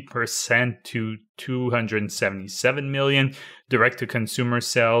 19% to 277 million. Direct-to-consumer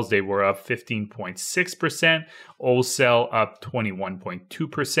sales, they were up 15.6%. Wholesale up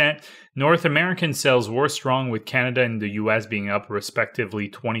 21.2%. North American sales were strong, with Canada and the US being up respectively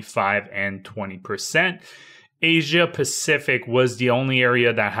 25 and 20%. Asia Pacific was the only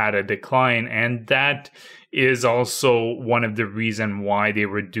area that had a decline, and that is also one of the reasons why they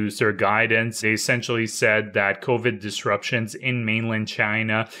reduced their guidance. They essentially said that COVID disruptions in mainland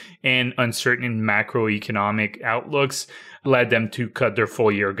China and uncertain macroeconomic outlooks led them to cut their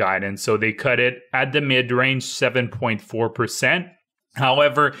full year guidance. So they cut it at the mid-range, 7.4%.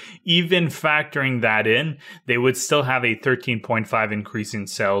 However, even factoring that in, they would still have a 13.5 increase in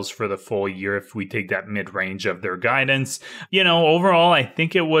sales for the full year if we take that mid-range of their guidance. Overall, I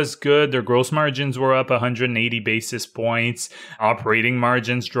think it was good. Their gross margins were up 180 basis points. Operating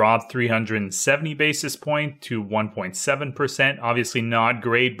margins dropped 370 basis points to 1.7%. Obviously not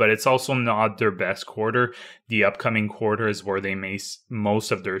great, but it's also not their best quarter. The upcoming quarter is where they make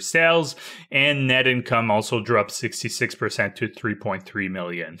most of their sales, and net income also dropped 66% to 3.3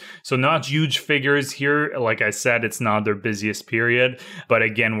 million. So not huge figures here. Like I said, it's not their busiest period, but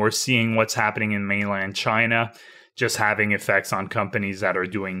again, we're seeing what's happening in mainland China just having effects on companies that are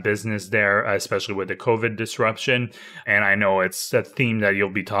doing business there, especially with the COVID disruption. And I know it's a theme that you'll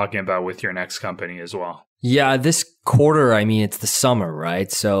be talking about with your next company as well. Yeah, this quarter, I mean, it's the summer,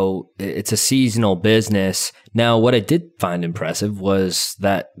 right? So it's a seasonal business. Now, what I did find impressive was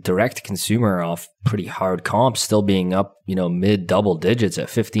that direct consumer off pretty hard comps still being up, mid double digits at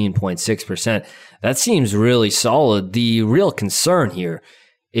 15.6%. That seems really solid. The real concern here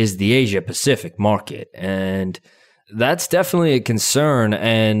is the Asia Pacific market. And that's definitely a concern,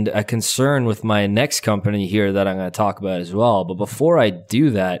 and a concern with my next company here that I'm going to talk about as well. But before I do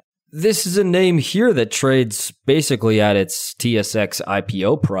that, this is a name here that trades basically at its TSX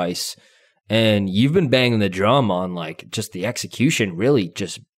IPO price. And you've been banging the drum on like just the execution really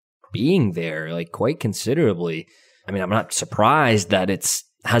just being there like quite considerably. I mean, I'm not surprised that it's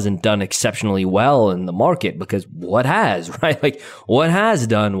hasn't done exceptionally well in the market, because what has, right? Like what has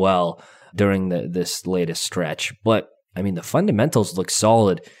done well during this latest stretch. But I mean, the fundamentals look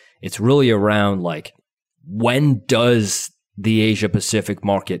solid. It's really around like, when does the Asia Pacific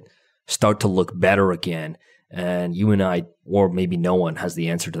market start to look better again? And you and I, or maybe no one, has the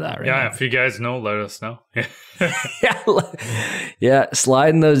answer to that right now. Yeah, if you guys know, let us know. Yeah,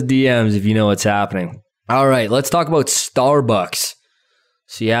 slide in those DMs if you know what's happening. All right, let's talk about Starbucks.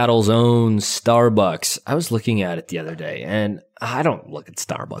 Seattle's own Starbucks. I was looking at it the other day, and I don't look at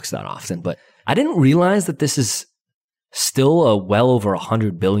Starbucks that often, but I didn't realize that this is still a well over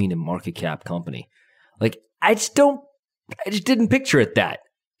 $100 billion in market cap company. Like, I just didn't picture it that.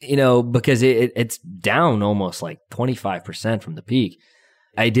 Because it's down almost like 25% from the peak.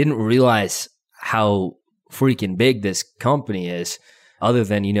 I didn't realize how freaking big this company is, other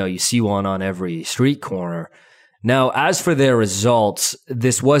than, you see one on every street corner. Now, as for their results,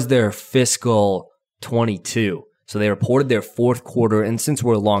 this was their fiscal 22. So they reported their fourth quarter. And since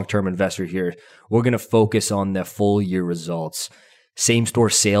we're a long-term investor here, we're going to focus on the full year results.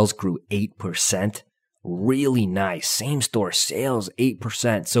 Same-store sales grew 8%. Really nice. Same store sales,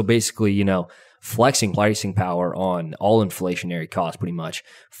 8%. So basically, flexing pricing power on all inflationary costs pretty much.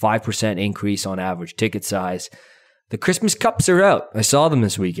 5% increase on average ticket size. the Christmas cups are out. I saw them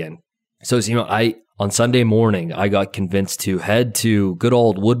this weekend. So, on Sunday morning, I got convinced to head to good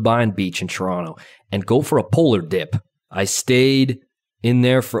old Woodbine Beach in Toronto and go for a polar dip. I stayed in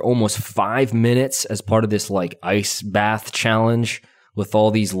there for almost 5 minutes as part of this like ice bath challenge with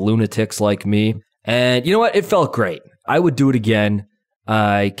all these lunatics like me. And you know what? It felt great. I would do it again.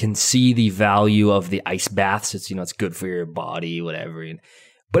 I can see the value of the ice baths. It's, it's good for your body, whatever.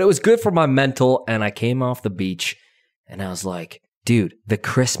 But it was good for my mental. And I came off the beach and I was like, dude, the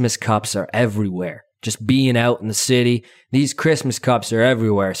Christmas cups are everywhere. Just being out in the city, these Christmas cups are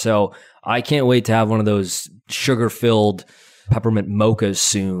everywhere. So I can't wait to have one of those sugar-filled peppermint mochas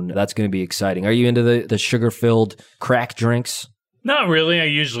soon. That's going to be exciting. Are you into the sugar-filled crack drinks? Not really. I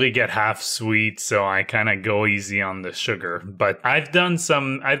usually get half sweet, so I kind of go easy on the sugar. But I've been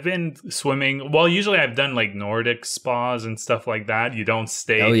swimming. Well, usually I've done like Nordic spas and stuff like that. You don't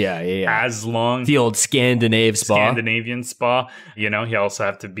stay as long. The old Scandinavian spa. You also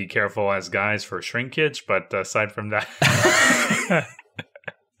have to be careful as guys for shrinkage. But aside from that...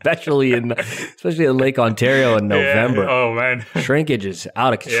 especially in Lake Ontario in November. Yeah. Oh, man. Shrinkage is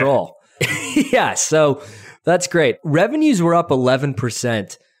out of control. Yeah, so... That's great. Revenues were up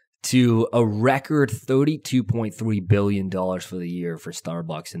 11% to a record $32.3 billion for the year for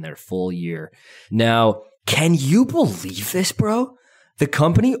Starbucks in their full year. Now, can you believe this, bro? The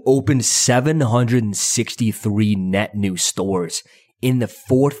company opened 763 net new stores in the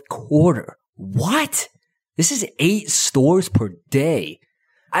fourth quarter. What? This is 8 stores per day.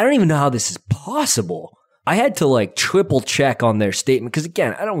 I don't even know how this is possible. I had to triple check on their statement because,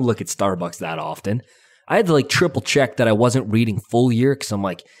 again, I don't look at Starbucks that often. I had to triple check that I wasn't reading full year because I'm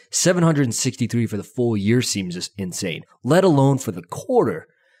like 763 for the full year seems just insane, let alone for the quarter.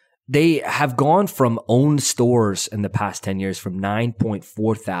 They have gone from owned stores in the past 10 years from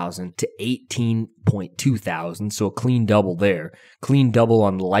 9.4 thousand to 18.2 thousand. So a clean double there. Clean double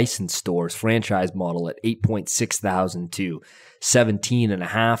on licensed stores, franchise model at 8.6 thousand to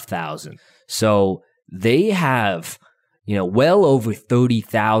 17.5 thousand. So they have, well over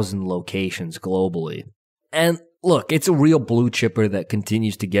 30,000 locations globally. And look, it's a real blue chipper that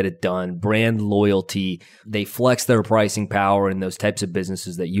continues to get it done. Brand loyalty. They flex their pricing power in those types of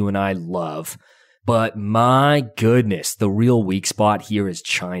businesses that you and I love. But my goodness, the real weak spot here is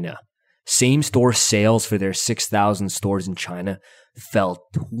China. Same-store sales for their 6,000 stores in China fell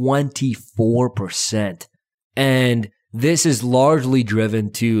 24%. And this is largely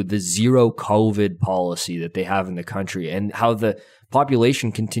driven to the zero COVID policy that they have in the country and how the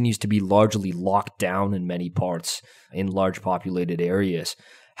population continues to be largely locked down in many parts in large populated areas.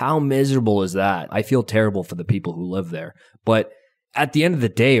 How miserable is that? I feel terrible for the people who live there. But at the end of the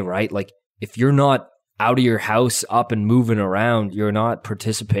day, right, if you're not out of your house, up and moving around, you're not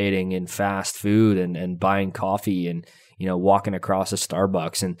participating in fast food and buying coffee and walking across a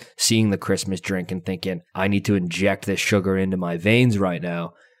Starbucks and seeing the Christmas drink and thinking, I need to inject this sugar into my veins right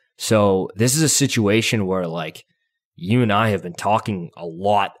now. So this is a situation where you and I have been talking a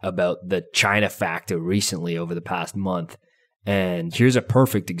lot about the China factor recently over the past month. And here's a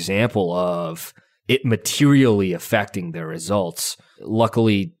perfect example of it materially affecting their results.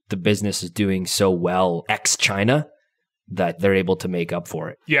 Luckily, the business is doing so well ex-China that they're able to make up for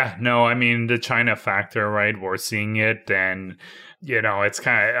it. Yeah, no, I mean, the China factor, right? We're seeing it and, it's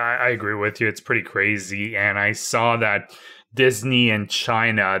kind of, I agree with you. It's pretty crazy. And I saw that Disney in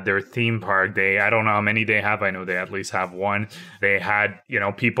China, their theme park, I don't know how many they have. I know they at least have one. They had,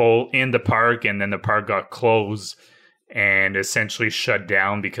 people in the park and then the park got closed and essentially shut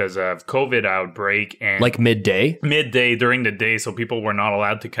down because of COVID outbreak. And midday? Midday during the day. So people were not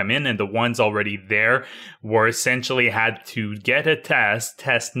allowed to come in. And the ones already there were essentially had to get a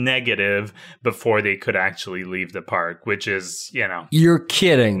test negative before they could actually leave the park, which is, You're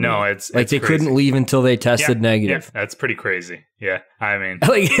kidding. No, it's they crazy. Couldn't leave until they tested negative. Yeah, that's pretty crazy. Yeah, I mean.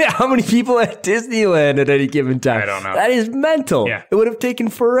 How many people at Disneyland at any given time? I don't know. That is mental. Yeah. It would have taken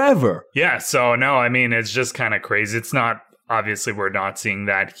forever. Yeah, so no, I mean, it's just kind of crazy. It's not, obviously, we're not seeing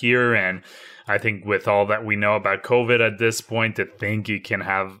that here. And I think with all that we know about COVID at this point, to think you can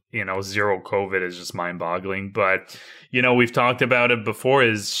have, zero COVID is just mind-boggling. But, we've talked about it before,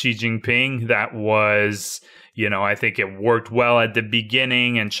 is Xi Jinping. That was... I think it worked well at the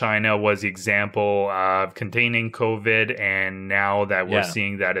beginning, and China was the example of containing COVID. And now that we're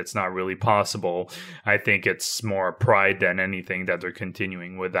seeing that it's not really possible, I think it's more pride than anything that they're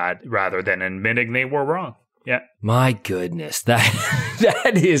continuing with that rather than admitting they were wrong. Yeah. My goodness,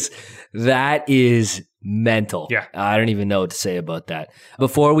 that is mental. Yeah. I don't even know what to say about that.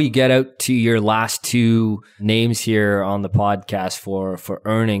 Before we get out to your last two names here on the podcast for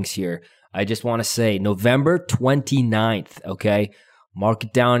earnings here, I just want to say November 29th, okay? Mark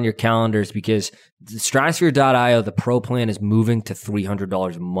it down on your calendars because Stratosphere.io, the pro plan, is moving to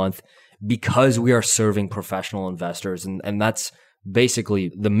 $300 a month because we are serving professional investors. And that's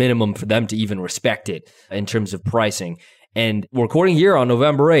basically the minimum for them to even respect it in terms of pricing. And we're recording here on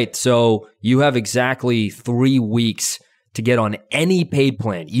November 8th. So you have exactly 3 weeks to get on any paid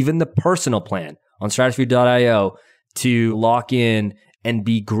plan, even the personal plan on Stratosphere.io, to lock in and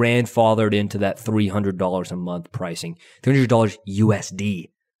be grandfathered into that $300 a month pricing, $300 USD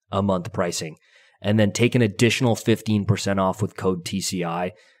a month pricing, and then take an additional 15% off with code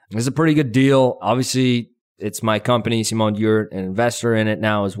TCI. This is a pretty good deal. Obviously, it's my company, Simon. You're an investor in it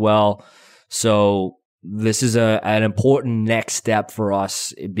now as well. So this is an important next step for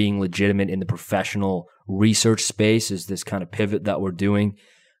us being legitimate in the professional research space, is this kind of pivot that we're doing.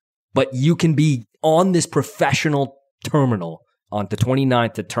 But you can be on this professional terminal on the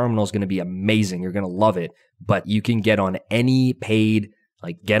 29th. The terminal is going to be amazing. You're going to love it. But you can get on any paid,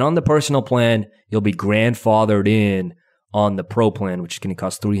 get on the personal plan. You'll be grandfathered in on the pro plan, which is going to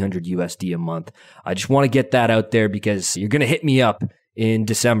cost $300 USD a month. I just want to get that out there because you're going to hit me up in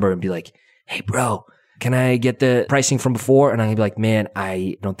December and be like, hey, bro, can I get the pricing from before? And I'm going to be like, man,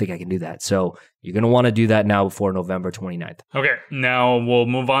 I don't think I can do that. So you're going to want to do that now before November 29th. Okay, now we'll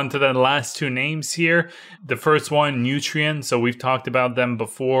move on to the last two names here. The first one, Nutrien. So we've talked about them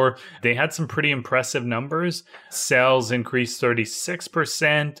before. They had some pretty impressive numbers. Sales increased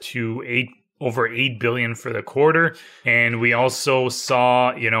 36% to over $8 billion for the quarter. And we also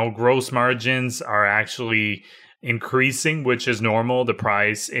saw, gross margins are actually increasing, which is normal. The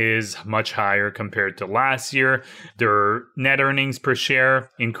price is much higher compared to last year. Their net earnings per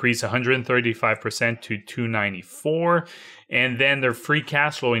share increased 135% to $2.94. And then their free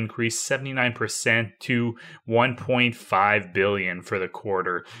cash flow increased 79% to $1.5 billion for the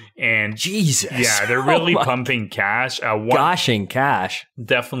quarter. And Jesus. Yeah, they're really pumping cash. Goshing cash.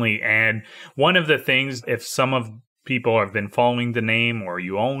 Definitely. And one of the things, if some of people have been following the name or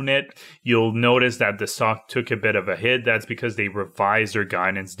you own it, you'll notice that the stock took a bit of a hit. That's because they revised their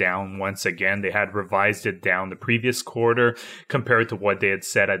guidance down once again. They had revised it down the previous quarter compared to what they had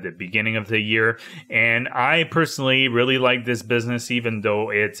said at the beginning of the year. And I personally really like this business, even though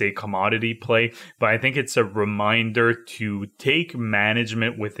it's a commodity play. But I think it's a reminder to take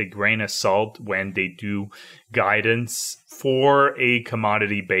management with a grain of salt when they do guidance for a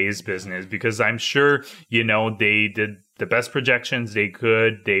commodity-based business, because I'm sure, they did the best projections they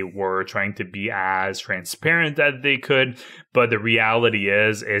could. They were trying to be as transparent as they could. But the reality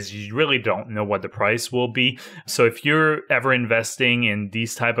is you really don't know what the price will be. So if you're ever investing in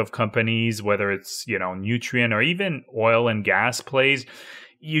these type of companies, whether it's, Nutrien or even oil and gas plays,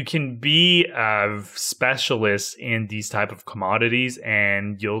 you can be a specialist in these type of commodities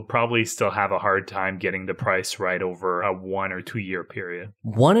and you'll probably still have a hard time getting the price right over a 1 or 2 year period.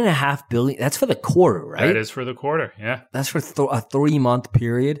 $1.5 billion. That's for the quarter, right? That is for the quarter. Yeah. That's for a 3-month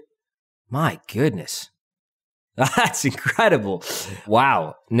period. My goodness. That's incredible.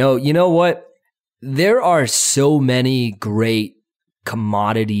 Wow. No, you know what? There are so many great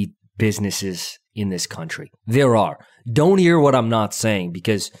commodity businesses in this country. There are. Don't hear what I'm not saying,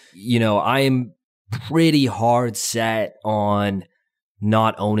 because, I am pretty hard set on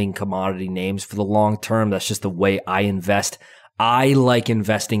not owning commodity names for the long term. That's just the way I invest. I like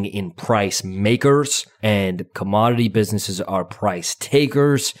investing in price makers, and commodity businesses are price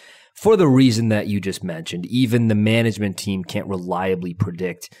takers for the reason that you just mentioned. Even the management team can't reliably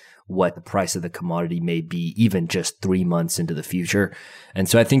predict what the price of the commodity may be, even just 3 months into the future. And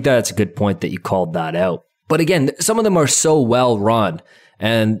so I think that's a good point that you called that out. But again, some of them are so well run.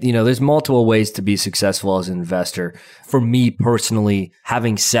 And, there's multiple ways to be successful as an investor. For me personally,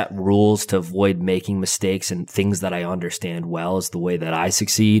 having set rules to avoid making mistakes and things that I understand well is the way that I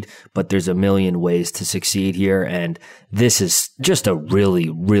succeed. But there's a million ways to succeed here. And this is just a really,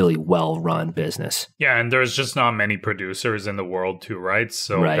 really well-run business. Yeah, and there's just not many producers in the world too, right?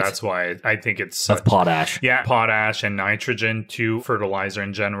 So That's why I think it's of potash. Yeah, potash and nitrogen too, fertilizer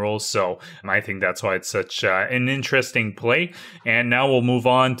in general. So I think that's why it's such an interesting play. And now we'll move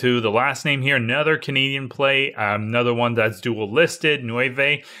on to the last name here, another Canadian play, another one that's dual listed,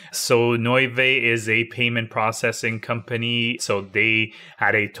 Nueve. So Nueve is a payment processing company. So they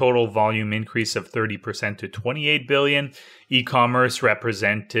had a total volume increase of 30% to 28 billion. E-commerce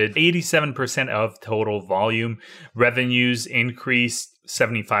represented 87% of total volume. Revenues increased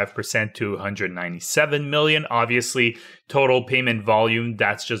 75% to 197 million. Obviously, total payment volume,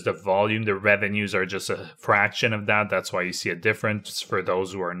 that's just the volume. The revenues are just a fraction of that. That's why you see a difference for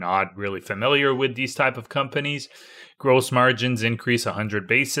those who are not really familiar with these type of companies. Gross margins increase 100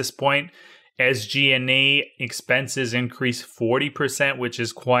 basis point. SG&A expenses increased 40%, which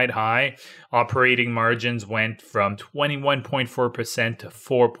is quite high. Operating margins went from 21.4% to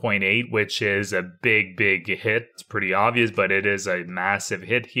 4.8%, which is a big hit. It's pretty obvious, but it is a massive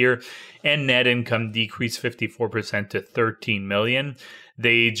hit here. And net income decreased 54% to 13 million.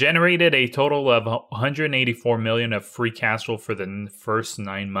 They generated a total of 184 million of free cash flow for the first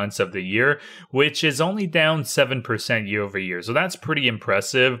 9 months of the year, which is only down 7% year over year. So that's pretty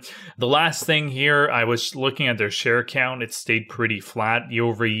impressive. The last thing here, I was looking at their share count. It stayed pretty flat year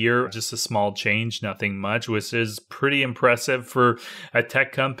over year, just a small change, nothing much, which is pretty impressive for a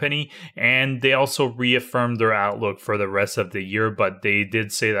tech company. And they also reaffirmed their outlook for the rest of the year, but they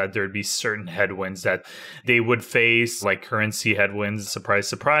did say that there'd be certain headwinds that they would face, like currency headwinds, surprise,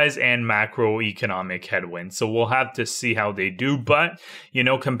 and macroeconomic headwinds. So we'll have to see how they do. But,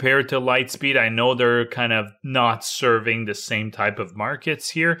 compared to Lightspeed, I know they're kind of not serving the same type of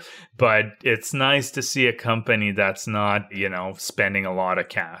markets here, but it's nice to see a company that's not, spending a lot of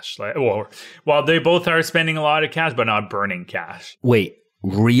cash. While they both are spending a lot of cash, but not burning cash. Wait,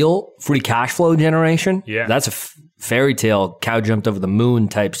 real free cash flow generation? Yeah. That's a fairy tale, cow jumped over the moon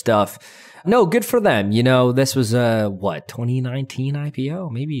type stuff. No, good for them. This was a 2019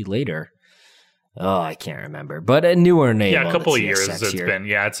 IPO, maybe later. Oh, I can't remember, but a newer name. Yeah, a couple of years it's been.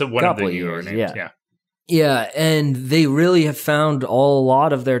 Yeah, it's one of the newer names. Yeah, and they really have found a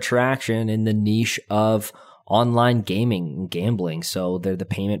lot of their traction in the niche of online gaming and gambling. So they're the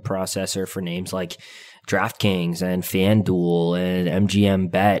payment processor for names like DraftKings and FanDuel and MGM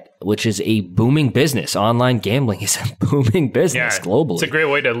Bet, which is a booming business. Online gambling is a booming business globally. It's a great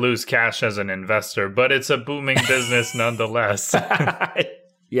way to lose cash as an investor, but it's a booming business nonetheless.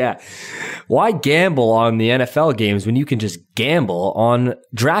 Yeah. Why gamble on the NFL games when you can just gamble on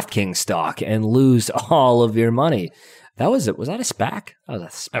DraftKings stock and lose all of your money? Was that a SPAC? That was a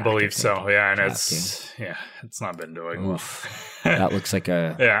SPAC, I believe so. Yeah, and it's not been doing well. That looks like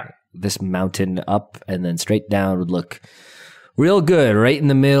this mountain up and then straight down would look real good right in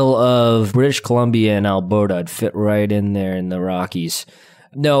the middle of British Columbia and Alberta. It'd fit right in there in the Rockies.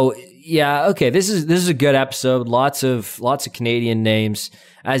 No, yeah, okay. This is a good episode. Lots of Canadian names.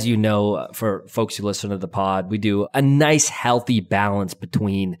 As you know, for folks who listen to the pod, we do a nice healthy balance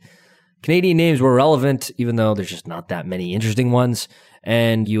between Canadian names were relevant, even though there's just not that many interesting ones,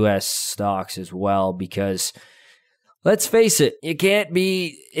 and US stocks as well, because let's face it, you can't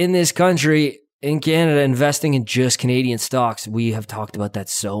be in this country, in Canada, investing in just Canadian stocks. We have talked about that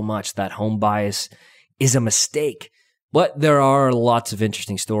so much. That home bias is a mistake. But there are lots of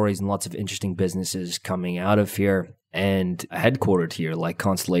interesting stories and lots of interesting businesses coming out of here and headquartered here, like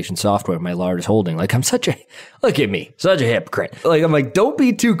Constellation Software, my largest holding. Like, look at me, such a hypocrite. Like, I'm like, don't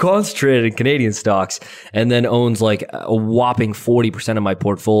be too concentrated in Canadian stocks, and then owns like a whopping 40% of my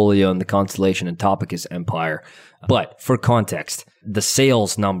portfolio in the Constellation and Topicus empire. But for context, the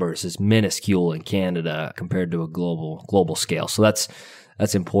sales numbers is minuscule in Canada compared to a global scale. So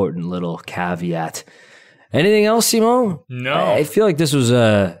that's important little caveat. Anything else, Simon? No. I feel like this is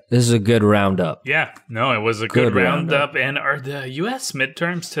a good roundup. Yeah, no, it was a good roundup. And are the U.S.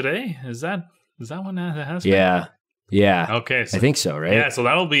 midterms today? Is that when that has been? Yeah. Okay. So, I think so, right? Yeah, so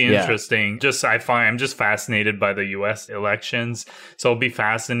that'll be interesting. I'm just fascinated by the U.S. elections. So it'll be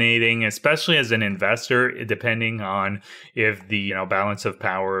fascinating, especially as an investor, depending on if the balance of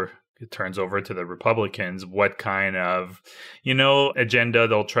power turns over to the Republicans, what kind of, agenda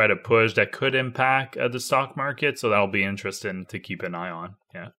they'll try to push that could impact the stock market. So that'll be interesting to keep an eye on.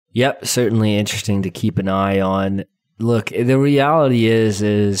 Yeah. Yep. Certainly interesting to keep an eye on. Look, the reality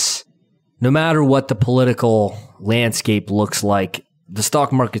is no matter what the political landscape looks like, the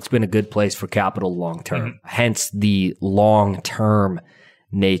stock market's been a good place for capital long term, hence the long term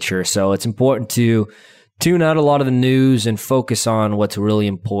nature. So it's important to tune out a lot of the news and focus on what's really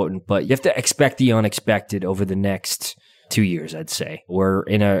important, but you have to expect the unexpected over the next 2 years, I'd say. We're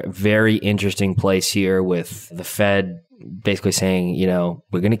in a very interesting place here with the Fed basically saying,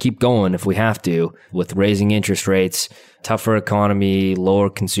 we're going to keep going if we have to, with raising interest rates, tougher economy, lower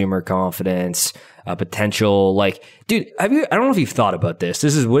consumer confidence, potential, dude, I don't know if you've thought about this.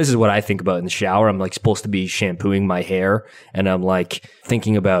 This is what I think about in the shower. I'm supposed to be shampooing my hair, and I'm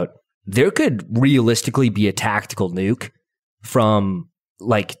thinking about, there could realistically be a tactical nuke from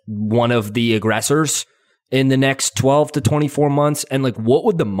one of the aggressors in the next 12 to 24 months. And what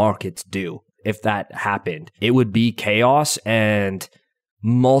would the markets do if that happened? It would be chaos, and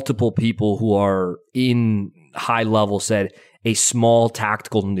multiple people who are in high level said a small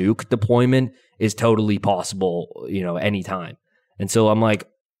tactical nuke deployment is totally possible, anytime. And so I'm like,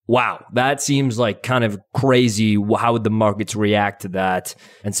 wow, that seems like kind of crazy. How would the markets react to that?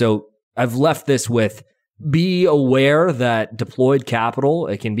 And so I've left this with, be aware that deployed capital,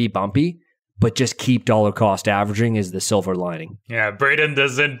 it can be bumpy, but just keep dollar cost averaging is the silver lining. Yeah, Braden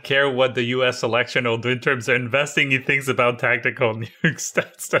doesn't care what the U.S. election will do in terms of investing. He thinks about tactical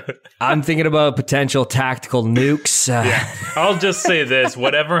nukes. I'm thinking about potential tactical nukes. Yeah, I'll just say this.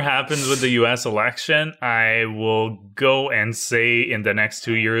 Whatever happens with the U.S. election, I will go and say in the next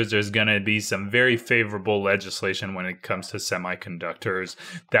 2 years, there's going to be some very favorable legislation when it comes to semiconductors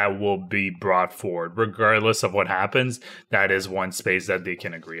that will be brought forward. Regardless of what happens, that is one space that they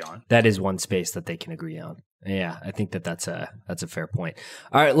can agree on. That is one space that they can agree on. Yeah, I think that's a fair point.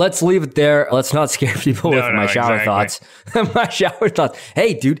 All right, let's leave it there. Let's not scare people with my shower thoughts. My shower thoughts.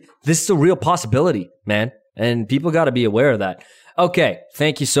 Hey, dude, this is a real possibility, man. And people got to be aware of that. Okay,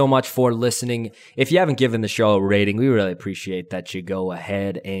 thank you so much for listening. If you haven't given the show a rating, we really appreciate that you go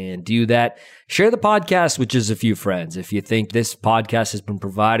ahead and do that. Share the podcast with just a few friends. If you think this podcast has been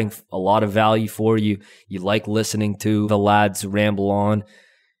providing a lot of value for you, you like listening to the lads ramble on,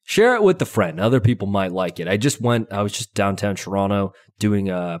 share it with a friend. Other people might like it. I was just downtown Toronto doing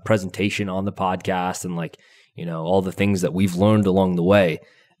a presentation on the podcast and all the things that we've learned along the way.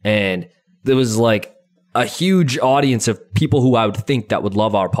 And there was a huge audience of people who I would think that would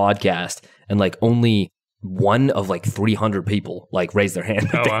love our podcast. And only one of 300 people raised their hand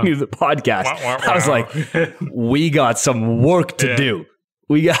that they knew the podcast. I was like, we got some work to do.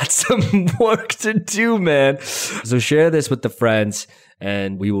 We got some work to do, man. So share this with the friends,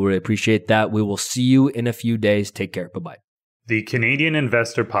 and we will really appreciate that. We will see you in a few days. Take care. Bye-bye. The Canadian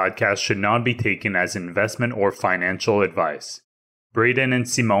Investor Podcast should not be taken as investment or financial advice. Braden and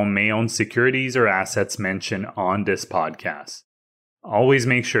Simone may own securities or assets mentioned on this podcast. Always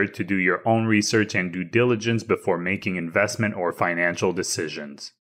make sure to do your own research and due diligence before making investment or financial decisions.